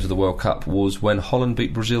the games of the World Cup, was when Holland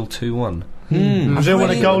beat Brazil 2-1. Brazil won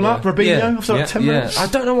a goal up, Robinho, after like 10 minutes. I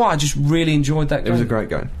don't know why, I just really enjoyed that game. It was a great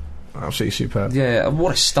game. Absolutely superb. Yeah,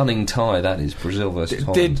 what a stunning tie that is, Brazil versus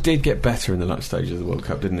Holland. Did get better in the last stages of the World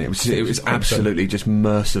Cup, didn't it? It was absolutely just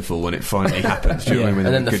merciful when it finally happened. Do you know what I mean?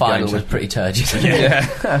 And then the Good final games was happen. pretty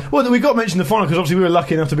turgid. Well, we got to mention the final because obviously we were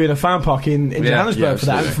lucky enough to be in a fan park in Johannesburg for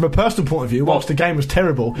that. And absolutely. from a personal point of view, whilst the game was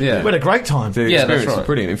terrible, we had a great time. The Yeah, that's experience right. was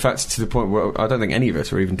brilliant. In fact, to the point where I don't think any of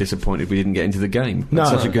us were even disappointed we didn't get into the game. No,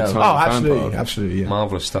 Such a good time. Oh, at the fan park. absolutely, yeah.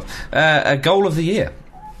 Marvellous stuff. A goal of the year,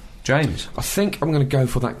 James. I think I'm going to go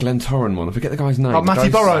for that Glentoran one. I forget the guy's name. Oh, Matty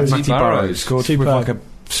Burrows. Matty Burrows scored with Superb. like a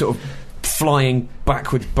sort of flying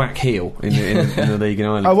backwards back heel in the league in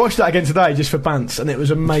Ireland. I watched that again today just for Bants, and it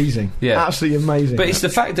was amazing. Yeah. Absolutely amazing. But it's the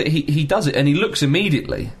fact that he does it and he looks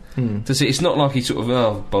immediately to see. It's not like he sort of,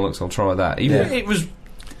 oh bollocks, I'll try that. It was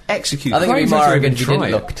executed. I think it'd be Crazy more to arrogant even if he try didn't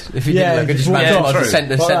it. look. If he Yeah, didn't look, just just ran walked towards off. the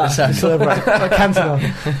centre like that, circle. celebrate. Like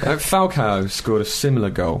Cantona. Falcao scored a similar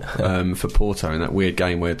goal for Porto in that weird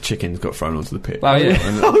game where chickens got thrown onto the pitch. Oh, yeah.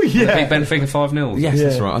 Oh, yeah. Beat Benfica 5-0. Yes, Yeah.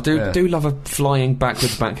 that's right. I do love a flying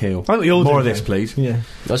backwards back heel. I think we all More do, of this, though. please. Yeah.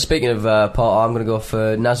 Well, speaking of Porto, I'm going to go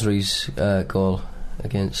for Nasri's goal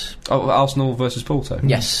against. Oh, Arsenal versus Porto.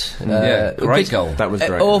 Yes. Yeah, great because- goal. That was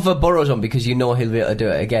great. Over Burrows on because you know he'll be able to do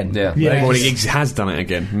it again. Yeah. Yeah. Well, he has done it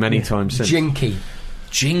again many times since. Jinky.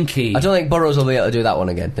 Jinky. I don't think Burrows will be able to do that one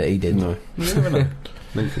again that he did. No. You never know.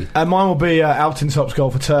 Lucy. Mine will be Altintop's goal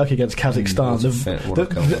for Turkey against Kazakhstan. what a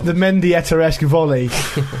goal. The Mendieta-esque volley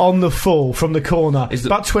on the full from the corner, Is the-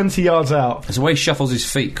 about 20 yards out. It's the way he shuffles his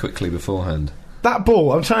feet quickly beforehand. That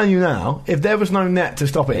ball, I'm telling you now, if there was no net to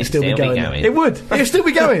stop it, it'd still be going. going. It would. It'd still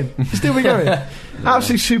be going. It'd still be going.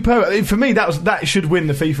 Absolutely superb. I mean, for me, that should win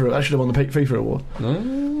the FIFA. That should have won the FIFA award.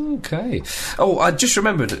 Okay. Oh, I just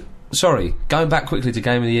remembered. Sorry, going back quickly to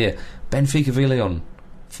Game of the Year. Benfica v Lyon.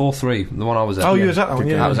 4-3, the one I was at. Oh, you was at that one,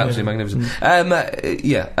 yeah. That was yeah. absolutely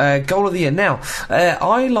magnificent. Goal of the year. Now,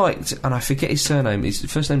 I liked, and I forget his surname, his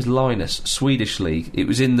first name's Linus, Swedish League. It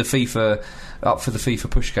was in the FIFA, up for the FIFA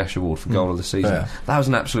Pushkash Award for Goal of the Season. Yeah. That was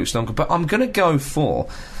an absolute stonker. But I'm going to go for,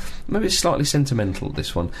 maybe it's slightly sentimental,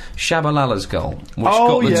 this one, Shabalala's goal, which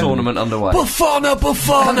got the tournament underway. Bafana!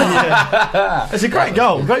 It's a great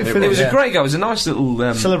goal, great finish. It was a great goal. It was a nice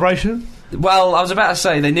little... celebration. Well, I was about to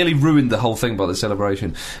say they nearly ruined the whole thing by the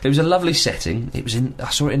celebration. It was a lovely setting. It was I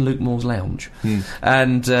saw it in Luke Moore's lounge,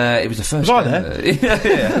 and it was the first. Was I game there?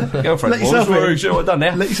 yeah. Go for it. Let yourself in. Sure, what done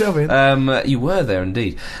now? Let yourself in. You were there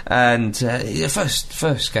indeed, and the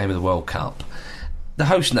first game of the World Cup. The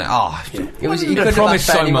host now. It was. You You couldn't promised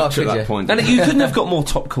have so any much more, at could that you? point. And you couldn't have got more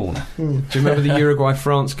top corner. Do you remember the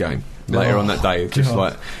Uruguay-France game later on that day? Just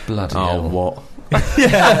like, Bloody oh, hell. what?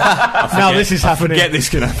 Now this is happening. Forget this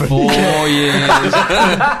can happen. 4 years.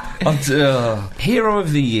 Hero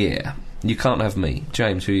of the year. You can't have me,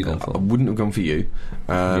 James. Who are you going I for? wouldn't have gone for you.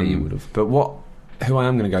 You would have. But who I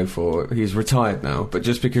am going to go for, he's retired now, but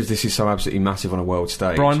just because this is so absolutely massive on a world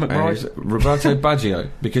stage. Brian McBride? is Roberto Baggio,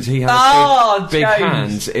 because he has big James.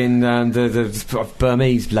 hands in the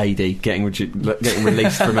Burmese lady getting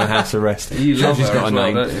released from her house arrest. You Sure love she's her got as a well,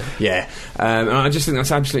 name. don't you? Yeah. And I just think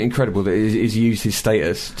that's absolutely incredible that he's used his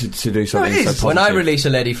status to do something it so is. positive. When I release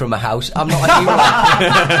a lady from a house, I'm not a hero.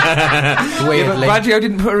 Yeah, but Weirdly. Baggio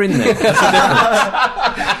didn't put her in there.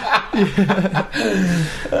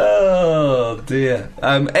 Oh dear.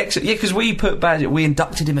 Because we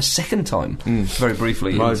inducted him a second time, very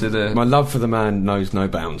briefly into the. My love for the man knows no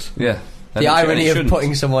bounds. Yeah. The irony of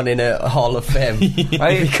putting someone in a Hall of Fame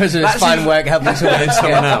because of his That's fine his- work helping someone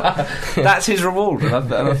escape. That's his reward,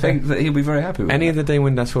 and I think that he'll be very happy with Any it. of the Dean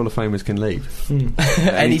Windass Hall of Famers can leave.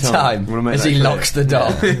 Any time Wanna make as that he clear? locks the door,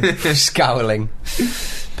 scowling.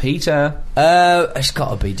 Peter. It's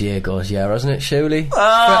got to be Diego's year, hasn't it? Surely.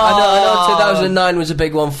 I know 2009 was a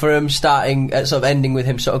big one for him, starting sort of ending with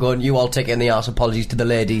him sort of going, "You all take it in the arse. Apologies to the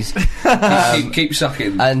ladies," Keep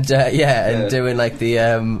sucking. and and doing like the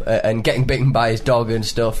and getting bitten by his dog and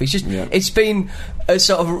stuff. He's just it's been a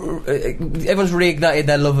sort of everyone's reignited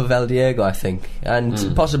their love of El Diego, I think,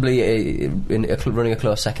 and possibly running a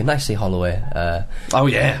close second. Nice to see Holloway. Oh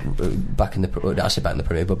yeah. Back in the I say back in the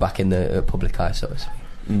Premier, but back in the public eye, so to speak.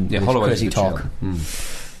 Yeah, With Holloway's crazy a good talk. shout.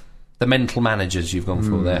 The mental managers you've gone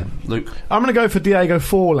for there, Luke. I'm going to go for Diego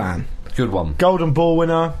Forlan, Good one. Golden Ball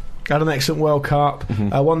winner. Had an excellent World Cup.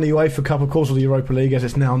 Won the UEFA Cup, of course, or the Europa League, as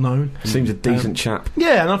it's now known. Seems a decent chap.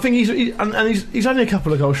 Yeah, and I think he's only a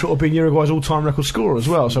couple of goals short of being Uruguay's all-time record scorer as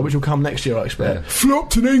well. So which will come next year, I expect. Yeah.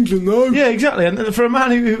 Flopped in England though. Yeah, exactly. And for a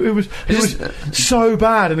man who was so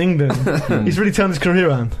bad in England, he's really turned his career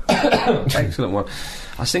around. Excellent one.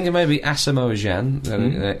 I was thinking maybe Asamoah Gyan, had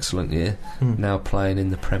an excellent year, now playing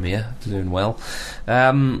in the Premier, doing well.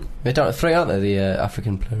 They're down to 3, aren't they? The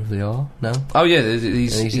African Player of the Year now. Oh yeah,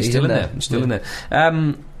 he's still in there. Still Yeah. in there.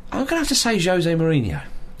 I'm going to have to say Jose Mourinho.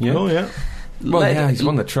 Yeah. Oh yeah. Well, yeah, he's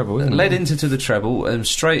won the treble, isn't he? Led into the treble and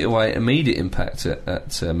straight away immediate impact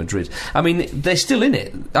at Madrid. I mean, they're still in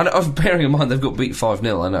it. And bearing in mind they've got beat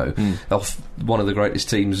 5-0, I know, off one of the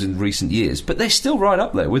greatest teams in recent years, but they're still right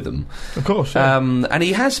up there with them. Of course. Yeah. And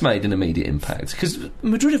he has made an immediate impact because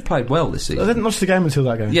Madrid have played well this They season. didn't lost the game until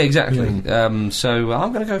that game. Yeah, exactly. So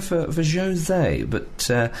I'm going to go for Jose, but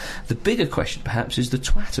the bigger question perhaps is the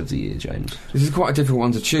twat of the year, James. This is quite a difficult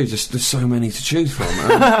one to choose. There's so many to choose from.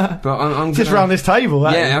 But I'm Just gonna, round this table.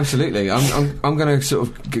 That Yeah, is. absolutely. I'm going to sort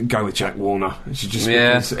of go with Jack Warner. It's just Yeah.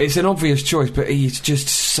 because it's an obvious choice, but he's just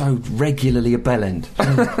so regularly a bellend.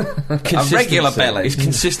 A regular bellend. It's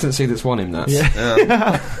consistency that's won him that.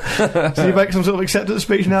 Yeah. So you make some sort of acceptance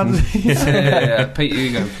speech now. does he? Yeah. Pete, who are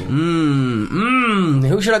you going for?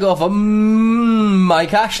 Who should I go for?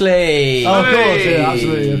 Mike Ashley. Oh, of course, yeah,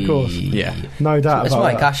 absolutely, of course. Yeah. No doubt That's about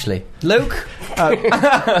Mike that. Ashley. Luke. I'm going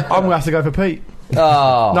to have to go for Pete.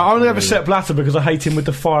 Oh. No, I'm going to go for Sepp Blatter because I hate him with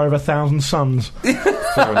the fire of 1,000 suns.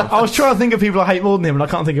 Fair enough. I was trying to think of people I hate more than him, and I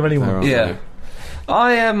can't think of anyone. Fair enough. Yeah.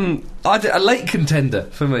 I did a late contender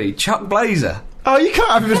for me, Chuck Blazer. Oh, you can't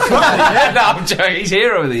have him as well. No, I'm joking. He's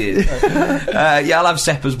hero of the year. Yeah, I'll have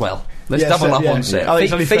Sepp as well. Let's Yeah, double Sepp, up yeah. on Sepp. I think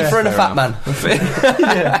it's only fair. FIFA and a fat man.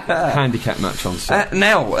 Handicap match on set.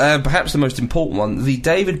 Now, perhaps the most important one, the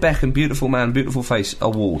David Beckham Beautiful Man, Beautiful Face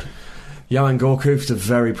Award. Johan Gorkoof's a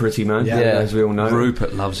very pretty man, Yeah. as we all know.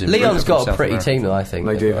 Rupert loves him. Leon's Rupert from got a South pretty America. team, though, I think.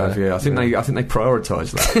 They do have, yeah. I think they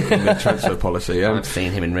prioritise that in their transfer policy. I've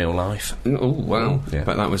seen him in real life. Oh well, Yeah.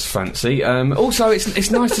 but that was fancy. Also, it's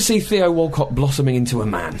nice to see Theo Walcott blossoming into a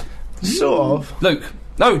man. Sort of. Luke.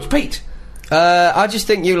 No, it's Pete. I just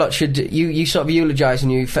think you lot should you sort of eulogise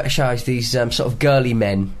and you fetishise these sort of girly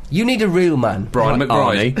men. You need a real man. Brian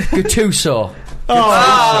McBride. Gattuso.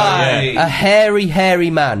 Aye. A hairy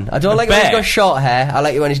man. I don't like it when he's got short hair. I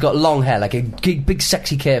like it when he's got long hair, like a big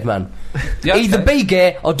sexy caveman. Yeah, okay. Either be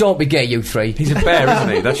gay or don't be gay, you three. He's a bear, isn't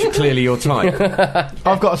he? That's clearly your type.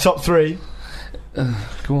 I've got a top 3.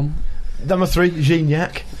 Go on. Number 3,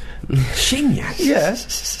 Gignac. Genius. Yeah.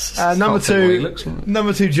 Number Can't think what he 2, looks like.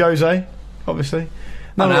 number 2, Jose. Obviously.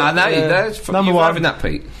 Number number you're 1. having that,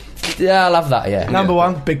 Pete. Yeah, I'll have that. Yeah. Number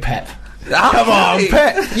 1, Big Pep. Come Come on,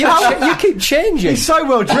 Pep. You keep changing. He's so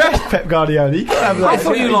well dressed, Pep Guardiola. You can't have that. I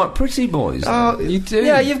thought you liked pretty boys. You do.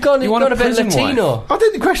 Yeah, you've gone a bit prison Latino. wife? I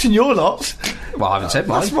didn't question your lot. Well, I haven't said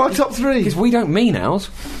mine. That's my top 3. Because we don't mean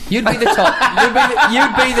ours. You'd be the top.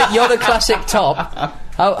 You're the classic top.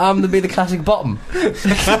 I'm the classic bottom, so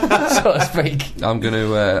to speak. I'm going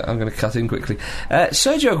to cut in quickly.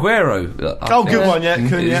 Sergio Aguero. Oh, good one, yeah.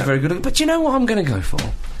 Cool, He's yeah. very good. But you know what I'm going to go for?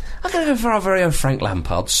 I'm going to go for our very own Frank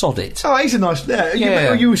Lampard. Sod it. Oh, he's a nice... Yeah,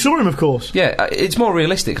 Yeah. You saw him, of course. Yeah, it's more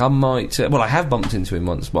realistic. I might... well, I have bumped into him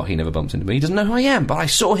once. Well, he never bumped into me. He doesn't know who I am, but I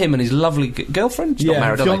saw him and his lovely girlfriend. She's not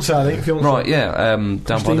married, fiancé, I think. Fiancé. Right, yeah, down by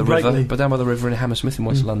Christine the river, Blakely. but down by the river in Hammersmith in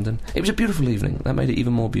West London. It was a beautiful evening. That made it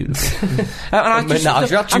even more beautiful. And I just,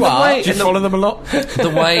 Did you follow them a lot?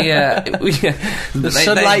 the way, The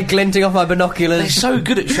sunlight glinting off my binoculars. They're so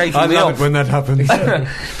good at shaking I me love off. it when that happens.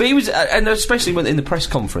 But he was, and especially when in the press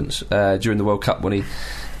conference during the World Cup when he.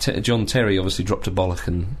 John Terry obviously dropped a bollock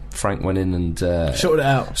and Frank went in and Sorted it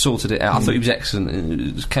out. I thought he was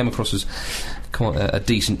excellent. It came across as quite a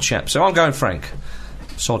decent chap. So I'm going Frank.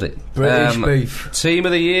 Sod it. British beef. Team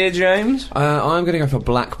of the year, James? I'm going to go for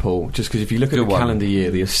Blackpool, just because if you look at Good the one. calendar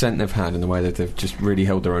year, the ascent they've had and the way that they've just really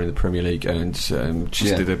held their own in the Premier League, and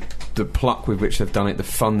the pluck with which they've done it, the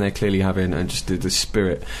fun they're clearly having, and just the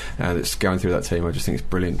spirit that's going through that team, I just think it's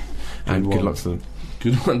brilliant. And good luck to them.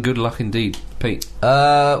 Good luck indeed, Pete.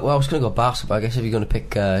 Well, I was going to go Barca, but I guess if you're going to pick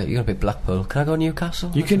Blackpool, can I go Newcastle?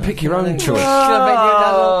 You can pick your own choice. Should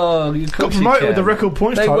I pick Newcastle? Got promoted with the record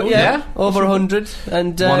points title. Yeah, over 100,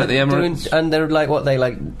 and One at the Emirates. and they're like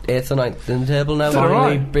 8th or 9th in the table now.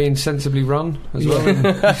 Finally being sensibly run as well. In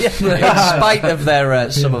spite of their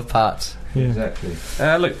sum of parts. Yeah. Exactly.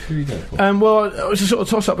 Look, who you go for? Well, it was a sort of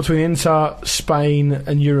toss-up between Inter, Spain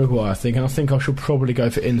and Uruguay, I think. And I think I should probably go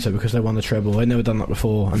for Inter because they won the treble. They've never done that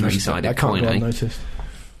before. And Three-sided I can't coin, go eh? unnoticed.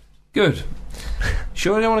 Good.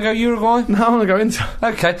 Sure you don't want to go Uruguay? No, I want to go Inter.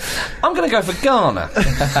 Okay. I'm going to go for Ghana.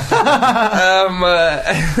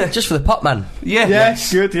 Just for the pop man. Yeah.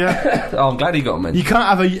 Yes, good, yeah. Oh, I'm glad he got a mention. You can't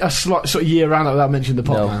have a slight sort of year round without mentioning the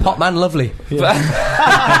pop No, man. pop man, lovely.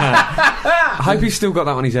 I hope he's still got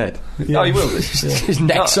that on his head. Oh, he will. His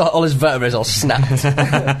neck's all his vertebrae all snapped.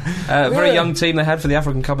 Very young team they had for the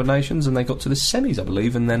African Cup of Nations, and they got to the semis, I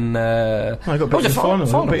believe, and then I got beat in the final.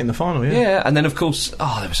 Got beat in the final, yeah. Yeah, and then of course,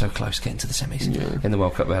 they were so close getting to the semis in the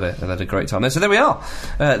World Cup. They had a great time there. So there we are.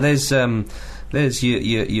 There's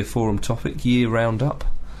your forum topic, year roundup.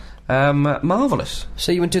 Marvellous.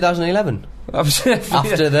 See you in 2011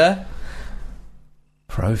 after the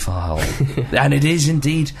profile. And it is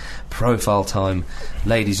indeed profile time,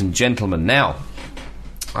 ladies and gentlemen. Now,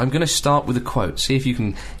 I'm going to start with a quote. See if you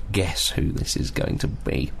can guess who this is going to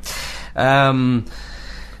be. A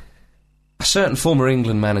certain former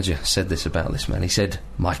England manager said this about this man. He said,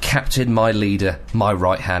 "My captain, my leader, my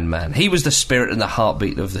right-hand man. He was the spirit and the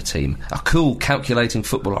heartbeat of the team. A cool, calculating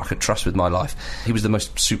footballer I could trust with my life. He was the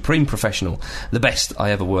most supreme professional, the best I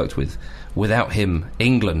ever worked with. Without him,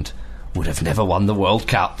 England would have never won the World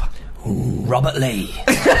Cup." Robert Lee.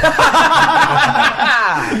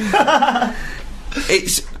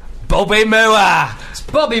 It's Bobby Moore. It's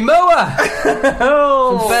Bobby Moore.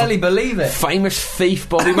 I can barely believe it. Famous thief,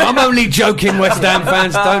 Bobby. I'm only joking, West Ham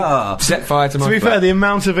fans. Don't set fire to my To be fair, the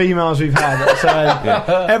amount of emails we've had,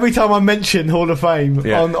 every time I mention Hall of Fame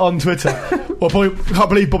on Twitter, can't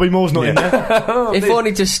believe Bobby Moore's not in there. If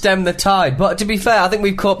only to stem the tide. But to be fair, I think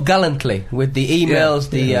we've coped gallantly with the emails,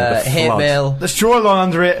 the hate flood. mail. Let's draw a line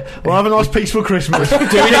under it. We'll have a nice peaceful Christmas. Doing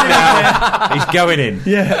it now. He's going in.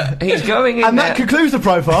 Yeah. He's going in And there. that concludes the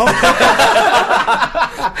profile.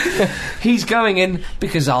 He's going in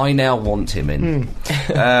because I now want him in.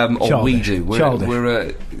 Or we do.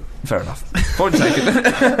 We're fair enough. Point taken.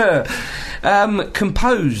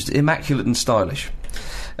 Composed, immaculate and stylish.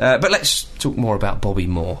 But let's talk more about Bobby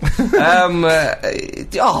Moore. What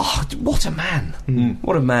a man!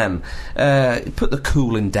 What a man! Put the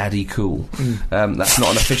cool in Daddy Cool. That's not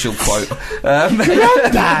an official quote.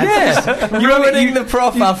 You're ruining the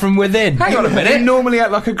profile from within. Hang on a You minute. normally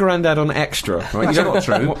act like a grandad on Extra. Right? That's not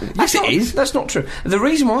true. Yes, it is. That's not true. The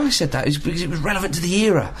reason why I said that is because it was relevant to the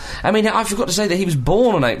era. I mean, I forgot to say that he was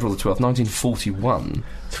born on April the 12th, 1941.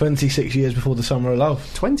 26 years before the Summer of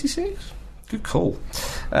Love. 26? Good call.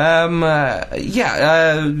 What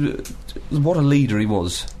a leader he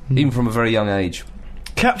was, even from a very young age.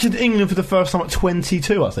 Captained England for the first time at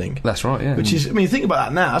 22, I think. That's right, yeah. Which is, I mean, think about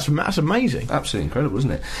that now. That's amazing. Absolutely incredible,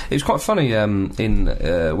 isn't it? It was quite funny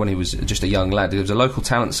when he was just a young lad. There was a local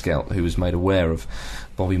talent scout who was made aware of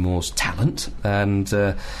Bobby Moore's talent, and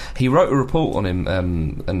he wrote a report on him,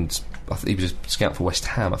 and he was a scout for West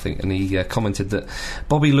Ham, I think, and he commented that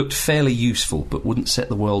Bobby looked fairly useful but wouldn't set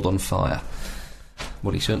the world on fire.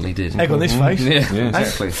 Well, he certainly did. Egg on his face. Yeah,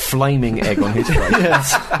 exactly. Flaming egg on his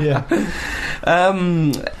face. Yeah.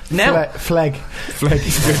 Now, Flag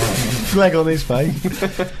on his face.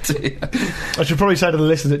 I should probably say to the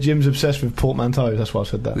listeners that Jim's obsessed with portmanteaus. That's why I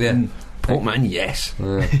said that. yeah. Portman, yes.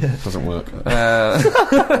 Doesn't work. Man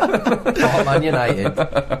United.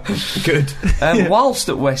 Good. Whilst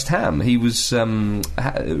at West Ham, he was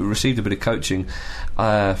received a bit of coaching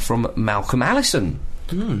from Malcolm Allison.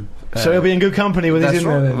 So he'll be in good company with his That's in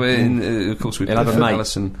there. right. Then. Of course, we He'll put have a mate.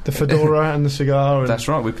 Allison. The fedora and the cigar. And That's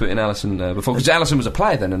right. We put in Allison before, because Allison was a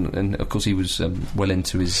player then, and of course he was well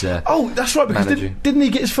into his. Oh, that's right. Because Manager. didn't he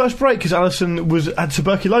get his first break because Allison had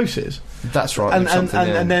tuberculosis? That's right. And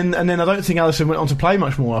yeah. then I don't think Allison went on to play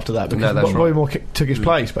much more after that because No, that's Bobby right. Moore took his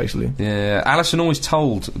place basically. Yeah, Allison always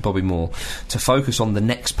told Bobby Moore to focus on the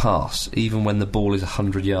next pass, even when the ball is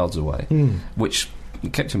 100 yards away, which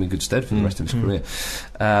kept him in good stead for the rest of his career.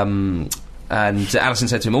 And Allison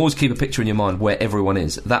said to him, always keep a picture in your mind where everyone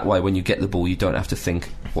is. That way, when you get the ball, you don't have to think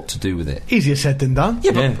what to do with it. Easier said than done.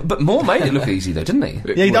 Yeah, but Moore made it look easy, though, didn't he?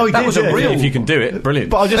 Yeah, he that did, was a yeah. real... If you can do it, brilliant.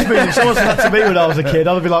 But I just mean, if someone said that to me when I was a kid,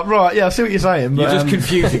 I'd be like, right, yeah, I see what you're saying. But, You're just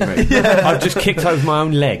confusing me. I've just kicked over my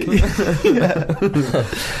own leg.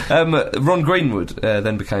 Ron Greenwood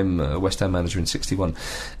then became West Ham manager in 61,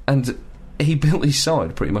 and he built his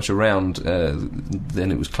side pretty much around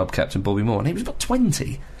then it was club captain Bobby Moore, and he was about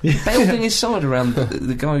 20 building his side around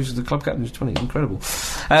the guys, the club captain was 20. Incredible.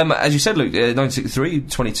 As you said, Luke, 1963,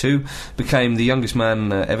 22, became the youngest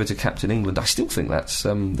man ever to captain England. I still think that's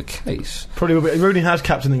the case. probably a bit, Rooney has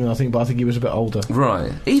captained England, I think, but I think he was a bit older.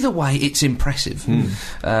 Right. Either way, it's impressive.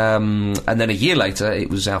 And then a year later, it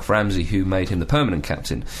was Alf Ramsey who made him the permanent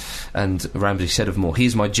captain. And Ramsey said of Moore,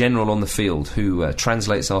 "He's my general on the field who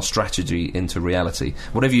translates our strategy into reality.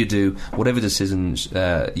 Whatever you do, whatever decisions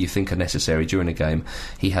you think are necessary during a game,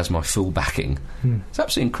 he has my full backing." It's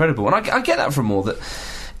absolutely incredible. And I get that from Moore,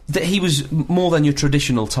 that he was more than your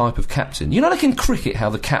traditional type of captain. You know, like in cricket, how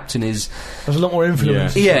the captain is... There's a lot more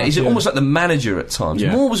influence. Yeah, he's almost like the manager at times.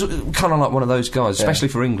 Yeah. Moore was kind of like one of those guys, especially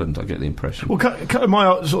for England, I get the impression. Well, a couple of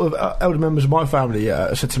my sort of elder members of my family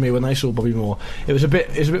said to me when they saw Bobby Moore, it was a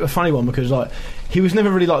bit of a funny one because like he was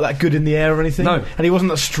never really like that good in the air or anything. No. And he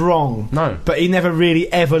wasn't that strong. No. But he never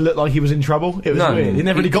really ever looked like he was in trouble. It was No. weird. He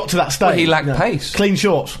never really got to that stage. Well, he lacked pace. Clean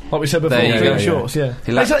shorts, like we said before. There you Clean go, shorts, yeah.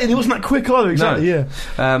 He lacked- Exactly, and he wasn't that quick either, exactly, No.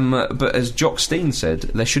 yeah. But as Jock Steen said,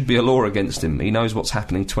 there should be a law against him. He knows what's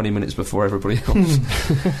happening 20 minutes before everybody else.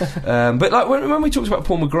 But like when we talked about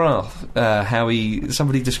Paul McGrath, how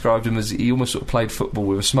somebody described him as he almost sort of played football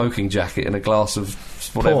with a smoking jacket and a glass of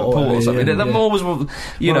whatever Port, port or something. yeah, The yeah. Moore was, One of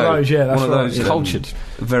those, yeah, that's one of right, those yeah. cultured,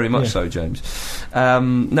 very much Yeah. so, James.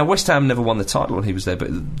 Now West Ham never won the title when he was there, but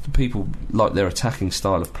the people liked their attacking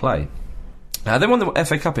style of play. They won the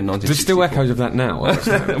FA Cup in 1964. There's still echoes of that now.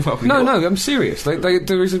 Well, No, I'm serious.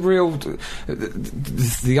 There is a real...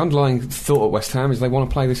 The underlying thought at West Ham is they want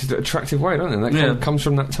to play this in an attractive way, don't they? And that kind of comes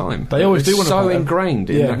from that time. They always do It's want to so play it.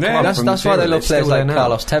 ingrained in Yeah. that Yeah, club. from That's the why they period. love It's still players like there now.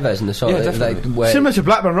 Carlos Tevez and the sort Yeah, of definitely. like where Similar to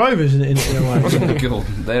Blackburn Rovers in a way. Oh, God,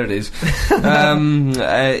 there it is. So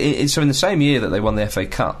in the same year that they won the FA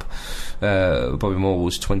Cup, Bobby Moore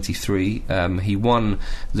was 23. He won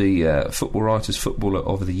the Football Writers Footballer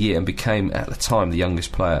of the Year and became, at the time, the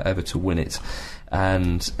youngest player ever to win it.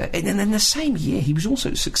 And in the same year, he was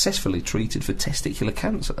also successfully treated for testicular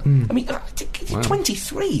cancer. I mean,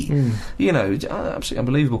 23. You know, absolutely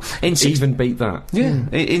unbelievable. Even beat that. Yeah,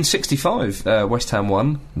 in 65, West Ham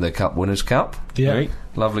won the Cup Winners' Cup. Yeah. Right.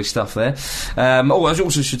 Lovely stuff there. I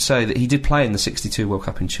also should say that he did play in the 62 World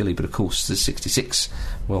Cup in Chile, but of course the 66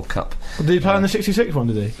 World Cup. Did he play in the 66 one,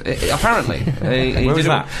 did he? Apparently. He Where was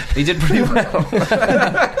did that? He did pretty well.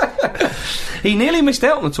 He nearly missed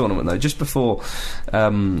out on the tournament though, just before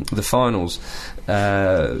the finals,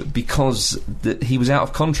 because he was out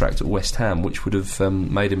of contract at West Ham, which would have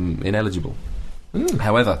made him ineligible.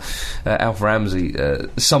 However, Alf Ramsey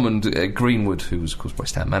summoned Greenwood, who was of course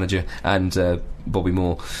West Ham manager, and Bobby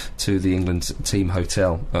Moore to the England team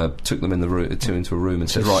hotel, took them into a room and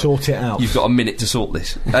said, right, sort it out. You've got a minute to sort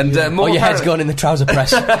this. And Moore your head's gone in the trouser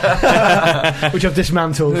press. Which I've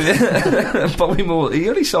dismantled. Bobby Moore, he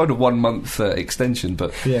only signed a 1 month extension,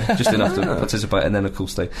 but Yeah. just enough to participate, and then of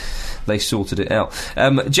course they sorted it out.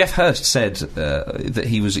 Jeff Hurst said that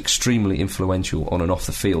he was extremely influential on and off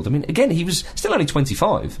the field. I mean, again, he was still only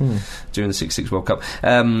 25 during the '66 World Cup,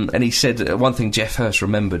 and he said one thing Jeff Hurst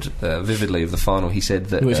remembered vividly of the final. He said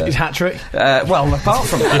that Was it his hat trick? well, apart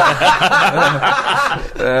from that,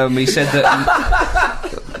 he said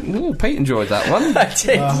that Pete enjoyed that one. I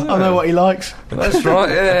did. I know what he likes. That's right,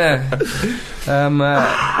 yeah.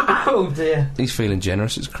 Oh dear. He's feeling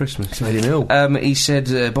generous. It's Christmas. Made him ill. He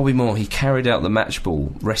said Bobby Moore, he carried out the match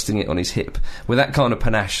ball, resting it on his hip, with that kind of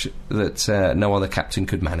panache that no other captain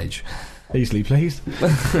could manage. Easily pleased.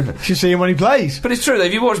 You should see him when he plays. But it's true, though,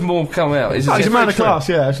 if you watch Moore come out... He's a man of class,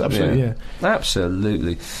 yeah, absolutely, yeah.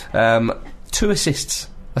 Absolutely. 2 assists.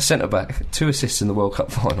 A centre-back, 2 assists in the World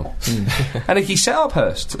Cup final. And he set up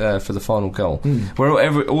Hurst for the final goal, where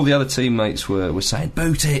all the other teammates were saying,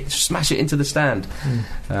 boot it, smash it into the stand.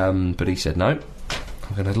 But he said, no,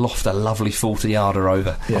 I'm going to loft a lovely 40-yarder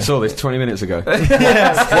over. I saw this 20 minutes ago.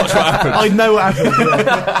 Yeah. Watch what happened. I know what happened.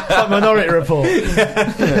 Yeah. It's like Minority Report.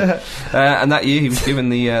 And that year he was given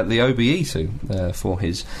the OBE for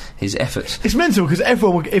his efforts. It's mental because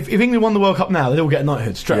everyone would, if England won the World Cup now, they'd all get a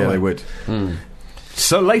knighthood straight Yeah, away. they would.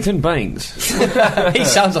 Sir Leighton Baines. He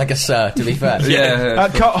sounds like a sir, to be fair. Yeah,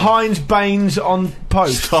 Cut Hines Baines on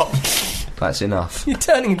post. that's enough. You're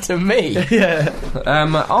turning to me. Yeah.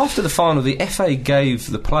 After the final, the FA gave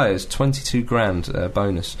the players 22 grand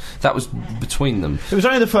bonus. That was between them. It was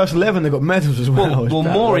only the first 11 that got medals as well. Well,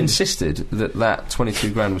 That Moore way. insisted that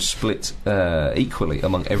 22 grand was split equally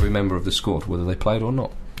among every member of the squad, whether they played or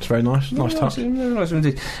not. It's very nice. Nice touch. Very nice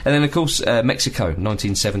indeed. And then, of course, Mexico,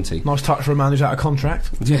 1970. Nice touch for a man who's out of contract.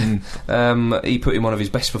 Yeah. He put in one of his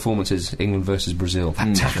best performances, England versus Brazil.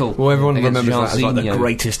 That tackle. Well, everyone against remembers that as like the Jairzinho.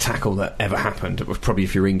 greatest tackle that ever happened. It was probably,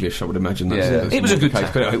 if you're English, I would imagine that's Yeah. that's It was a more good the case,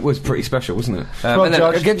 tackle. but it was pretty special, wasn't it? Well And then-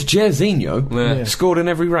 judged. Against Jairzinho, Yeah. scored in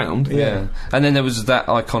every round. Yeah. And then there was that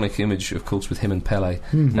iconic image, of course, with him and Pele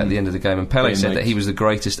at the end of the game. And Pele Brilliant said that mates. he was the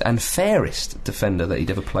greatest and fairest defender that he'd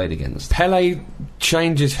ever played against. Pele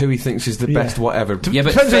changes who he thinks is the Yeah. best whatever. Yeah,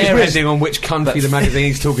 but Depends on his fairest. Depending on which country the magazine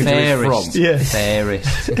he's talking to is Fairest. from. Yeah.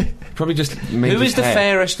 Fairest. Probably just means Who his is the hair.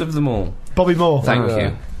 fairest of them all? Bobby Moore. Thank Oh,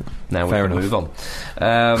 you. Now we fair can enough. move on.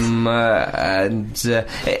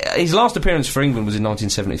 His last appearance for England was in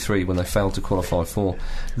 1973 when they failed to qualify for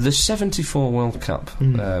the 74 World Cup,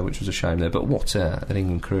 which was a shame there. But what an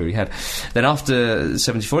England career he had. Then after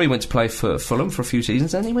 74 he went to play for Fulham for a few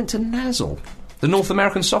seasons, and he went to Nazle, the North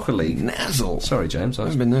American Soccer League. Nazle. Sorry, James. I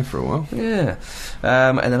was I've been there for a while. Yeah,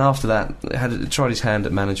 and then after that, tried his hand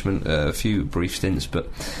at management, a few brief stints, but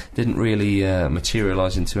didn't really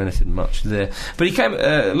materialise into anything much there. But he came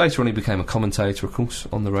later on. He became a commentator, of course,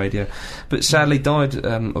 on the radio, but sadly died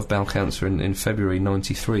of bowel cancer in February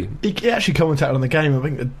 '93. He actually commentated on the game, I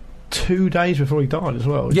think, 2 days before he died as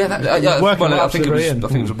well. Yeah, He was working well, right I up to think the it was. very end. I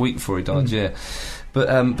think it was a week before he died. Yeah. But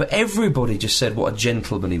everybody just said what a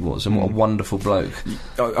gentleman he was and what a wonderful bloke.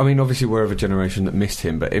 I mean, obviously we're of a generation that missed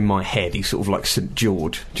him, but in my head he's sort of like St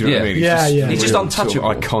George. Do you know what I Yeah. mean? Yeah, yeah. He's just real untouchable.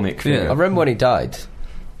 sort of iconic Yeah. figure. I remember when he died.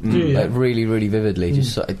 Yeah. Like really, really vividly.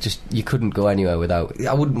 Just you couldn't go anywhere without.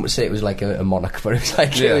 I wouldn't say it was like a monarch, but it was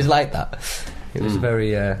like Yeah. it was like that. It was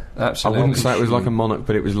very. I Absolutely. wouldn't say it was like a monarch,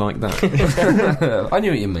 but it was like that. I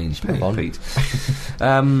knew what you mean, on. Pete.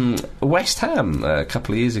 West Ham, a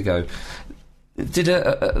couple of years ago, did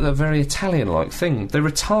a very Italian-like thing. They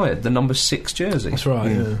retired the number 6 jersey. That's right,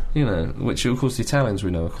 yeah. You know, which of course the Italians we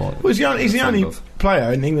know are quite. Well, he's the fond only of.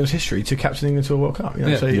 player in England's history to captain England to a World Cup. You know?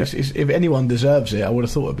 Yeah. So if anyone deserves it, I would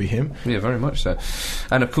have thought it'd be him. Yeah, very much so.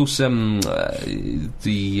 And of course,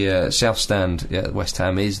 the South Stand at West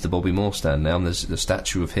Ham is the Bobby Moore stand now, and there's the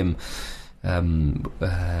statue of him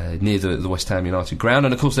near the West Ham United ground,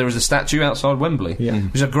 and of course there is a statue outside Wembley, Yeah.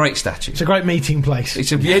 which is a great statue. It's a great meeting place.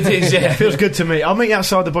 It is, yeah. It feels good to me. I'll meet you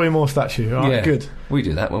outside the Bobby Moore statue. All right, Yeah. good. We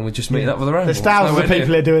do that when we're just meeting up with the ramble. There's thousands of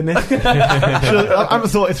people here doing this. I haven't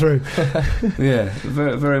thought it through. Yeah,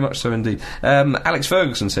 very, very much so indeed. Alex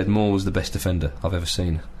Ferguson said Moore was the best defender I've ever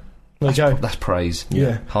seen. There you go. That's praise.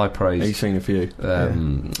 Yeah. High praise. He's seen a few.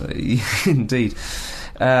 Indeed.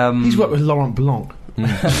 He's worked with Laurent Blanc.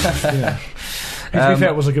 Yeah. To be fair,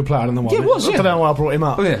 it was a good player. I don't know why. Yeah, it was, I don't know why I brought him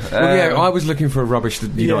up. Oh, yeah. Well, I was looking for a rubbish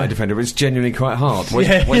United Yeah. defender. It was genuinely quite hard. Wes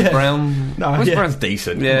Yeah. Brown. No, West yeah. Brown's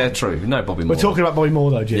decent. Yeah, true. No Bobby Moore. We're talking about Bobby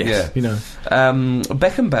Moore, though, Jim. Yeah. You know.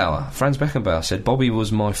 Beckenbauer, Franz Beckenbauer said, Bobby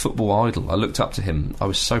was my football idol. I looked up to him. I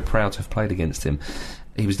was so proud to have played against him.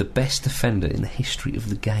 He was the best defender in the history of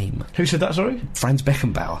the game. Who said that, sorry? Franz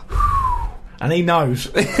Beckenbauer. And he knows.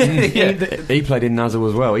 Yeah. He played in Nazar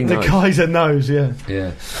as well. He The knows. Kaiser knows, yeah.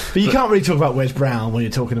 Yeah. But you can't really talk about Wes Brown when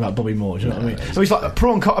you're talking about Bobby Moore, do you know what I mean? I mean, it's like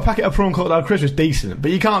a packet of prawn cocktail crisps is decent,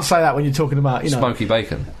 but you can't say that when you're talking about, you know, Smoky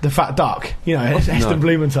bacon. the fat duck, you know, Heston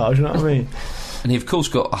Blumenthal, do you know what I mean? And he, of course,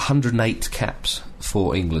 got 108 caps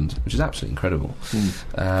for England, which is absolutely incredible. So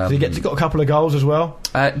he got a couple of goals as well.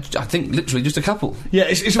 I think literally just a couple. Yeah,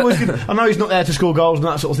 it's always good. I know he's not there to score goals and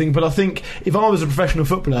that sort of thing, but I think if I was a professional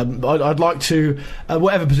footballer, I'd like to,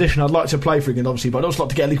 whatever position, I'd like to play for England, obviously, but I'd also like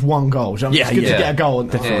to get at least one goal. So it's good to get a goal.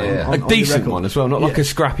 Yeah. A decent one as well, not like a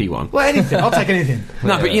scrappy one. Well, anything. I'll take anything.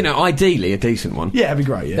 No, but you know, ideally a decent one. Yeah, it'd be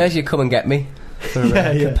great, yeah. There's your come and get me. For,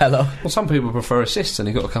 Yeah. Capello. Well, some people prefer assists, and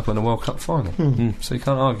he got a couple in the World Cup final, so you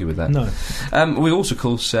can't argue with that. No. We also, of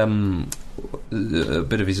course, a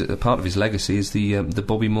part of his legacy is the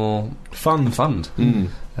Bobby Moore Fund,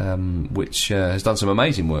 which has done some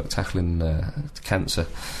amazing work tackling cancer.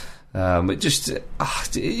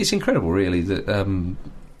 It's incredible, really, that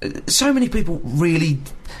so many people really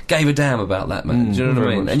gave a damn about that man. Do you know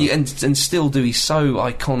what I mean? And still do. He's so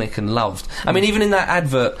iconic and loved. I mean, even in that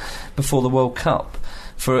advert before the World Cup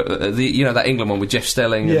for that England one with Jeff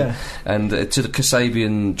Stelling and to the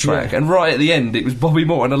Kasabian track, and right at the end it was Bobby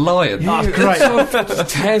Moore and a lion. That's great.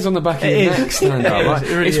 Tears on the back of your neck stand up. Right?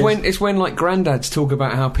 It really It's when like granddads talk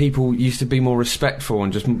about how people used to be more respectful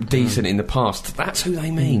and just decent in the past. That's who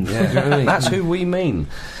they mean. Yeah. Do you know what I mean? That's who we mean.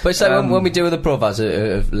 But so when we deal with the provas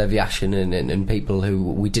of Lev Yashin and people who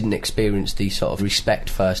we didn't experience the sort of respect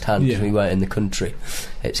firsthand because we weren't in the country,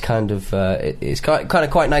 it's kind of it's kind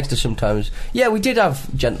of quite nice to sometimes. Yeah, we did have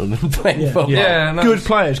gentlemen playing football. Yeah, no, good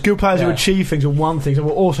players who achieve things and won things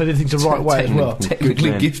and also did things the right way as well.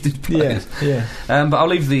 Technically gifted players. Yeah. But I'll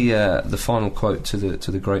leave the final quote to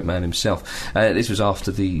the great man himself. This was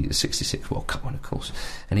after the '66 World Cup one, of course,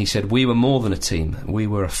 and he said, "We were more than a team. We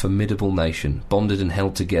were a formidable nation, bonded and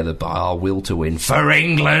held together by our will to win for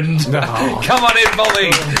England." Come on in,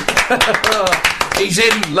 Bobby. He's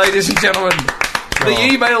in, ladies and gentlemen. The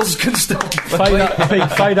emails can stop.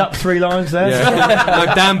 Fade up 3 lines there. Yeah.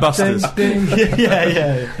 No, damn busters. Ding, ding.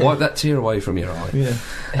 Yeah. Wipe that tear away from your eye. Yeah.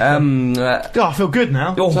 I feel good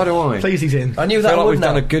now. So do I. Pleased he's in. I knew I that feel like would we've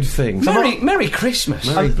done a good thing. Merry Christmas.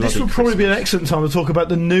 This would probably be an excellent time to talk about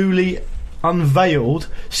the newly unveiled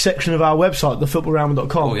section of our website,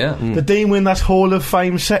 thefootballramble.com. Oh, yeah. The Dean Windass Hall of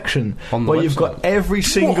Fame section, On the where you've website. got every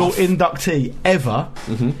single inductee ever.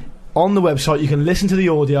 On the website, you can listen to the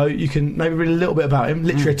audio. You can maybe read a little bit about him,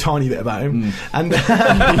 literally a tiny bit about him, and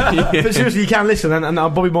but seriously, you can listen. And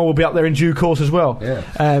Bobby Moore will be up there in due course as well.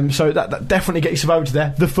 Yeah. So that definitely gets you over to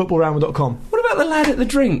there. Thefootballramble.com. What about the lad at the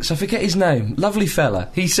drinks? I forget his name. Lovely fella.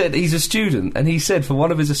 He said he's a student, and he said for one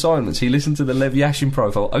of his assignments he listened to the Lev Yashin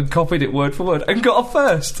profile and copied it word for word and got a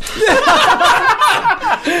first.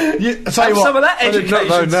 I tell you Have what, some of that I did not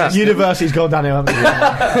know education. that. University's gone downhill, haven't you?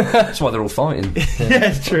 That's why they're all fighting.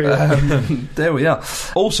 Yeah, it's true. There we are.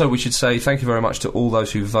 Also, we should say thank you very much to all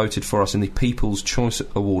those who voted for us in the People's Choice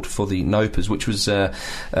Award for the Nopers, which was an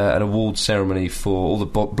award ceremony for all the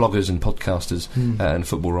bloggers and podcasters and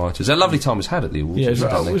football writers. A lovely time was had at the awards. Yeah,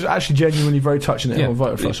 it was actually genuinely very touching that everyone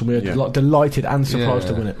voted for us, and we were delighted and surprised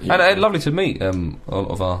to win it. And lovely to meet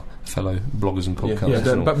of our fellow bloggers and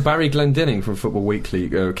podcasters. But Barry Glendinning from Football Weekly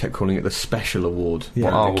kept calling it the special award.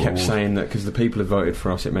 Yeah. Kept saying that because the people who voted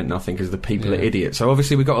for us, it meant nothing because the people are idiots. So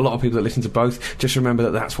obviously we've got a lot of people that listen to both. Just remember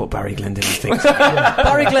that that's what Barry Glendinning thinks.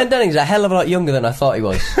 Barry Glendenning's a hell of a lot younger than I thought he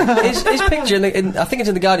was. His picture, I think it's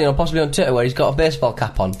in The Guardian or possibly on Twitter, where he's got a baseball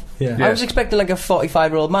cap on. Yeah. I was expecting like a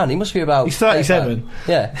 45-year-old man. He must be about... He's 37. 35.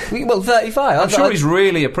 Yeah. Well, 35. I'm sure he's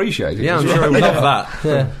really appreciated. Yeah, I'm sure he would love that.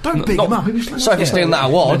 Yeah. Don't beat him up. He was like, Sorry for stealing that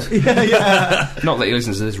award. Not that he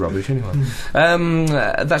listens to this rubbish anyway.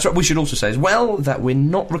 That's right. We should also say as well that we're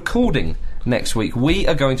not recording next week. We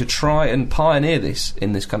are going to try and pioneer this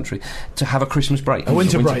in this country to have a Christmas break. A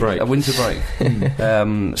winter break. A winter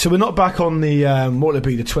break. So we're not back on the what will it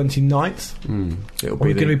be, the 29th? It'll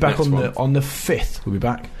We're going to be back next on one. the 5th. We'll be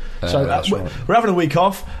back. So that's we're right. having a week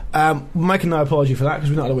off. We're making no apology for that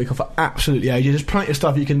because we've not had a week off for absolutely ages. There's plenty of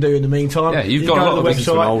stuff you can do in the meantime. Yeah, you've You got go a lot to of the This is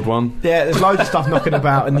an website. old one. Yeah, there's loads of stuff knocking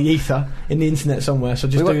about in the ether, in the internet somewhere. So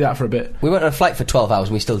just We do were- that for a bit. We went on a flight for 12 hours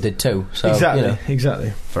and we still did too. So, Exactly, you know.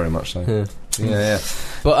 exactly. Very much so. Yeah. Yeah.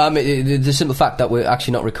 But the simple fact that we're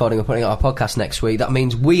actually not recording or putting out our podcast next week, that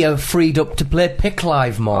means we are freed up to play Pick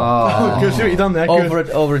Live more. Good, see what you've done there. Over at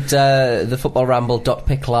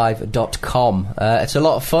thefootballramble.picklive.com. It's a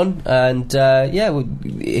lot of fun, and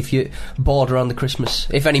if you're bored around the Christmas,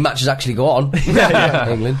 if any matches actually go on in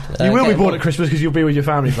England, you will be bored at Christmas because you'll be with your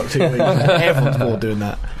family for 2 weeks. Everyone's bored doing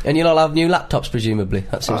that. And you'll all have new laptops, presumably.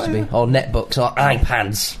 That seems to be, or netbooks, or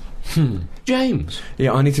iPads. James.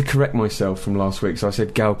 Yeah, I need to correct myself from last week. So I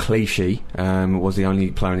said Gal Clichy was the only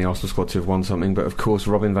player in the Arsenal squad to have won something, but of course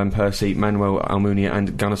Robin van Persie, Manuel Almunia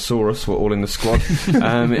and Gunnosaurus were all in the squad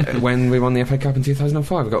when we won the FA Cup in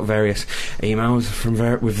 2005. I got various emails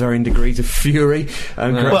with varying degrees of fury.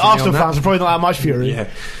 Well, Arsenal fans are probably not that much fury. Yeah.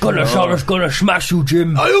 Gunnosaurus gonna smash you,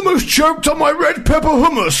 Jim. I almost choked on my red pepper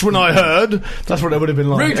hummus when I heard. That's what it would have been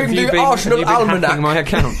like. Reading the Arsenal Almanac. My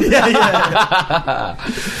account.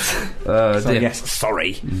 Yes,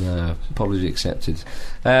 sorry. No, apology accepted.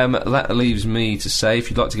 That leaves me to say, if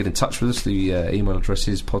you'd like to get in touch with us, the email address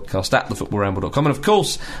is podcast@thefootballramble.com, and of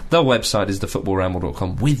course the website is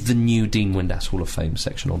thefootballramble.com with the new Dean Windass Hall of Fame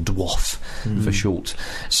section on Dwarf for short.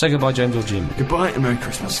 Say goodbye, James or Jim. Goodbye and Merry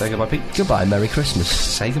Christmas. Say goodbye, Pete. Goodbye, Merry Christmas.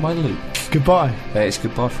 Say goodbye, Luke. Goodbye. It's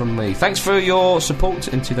goodbye from me. Thanks for your support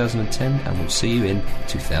in 2010, and we'll see you in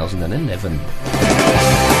 2011.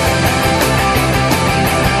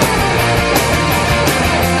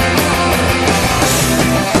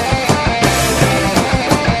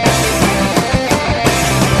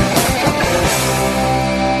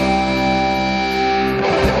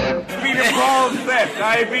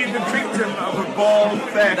 I've been the victim of a ball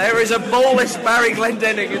theft. There is a ballless Barry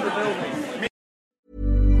Glendenning in the building.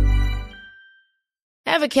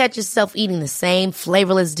 Ever catch yourself eating the same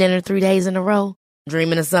flavorless dinner 3 days in a row?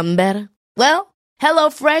 Dreaming of something better? Well,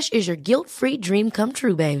 HelloFresh is your guilt-free dream come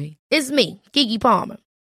true, baby. It's me, Keke Palmer.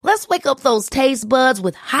 Let's wake up those taste buds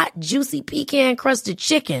with hot, juicy pecan-crusted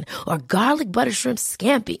chicken or garlic butter shrimp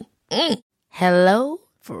scampi. Hello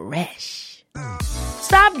Fresh.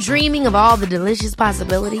 Stop dreaming of all the delicious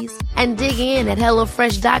possibilities and dig in at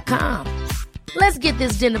HelloFresh.com. Let's get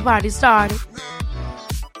this dinner party started.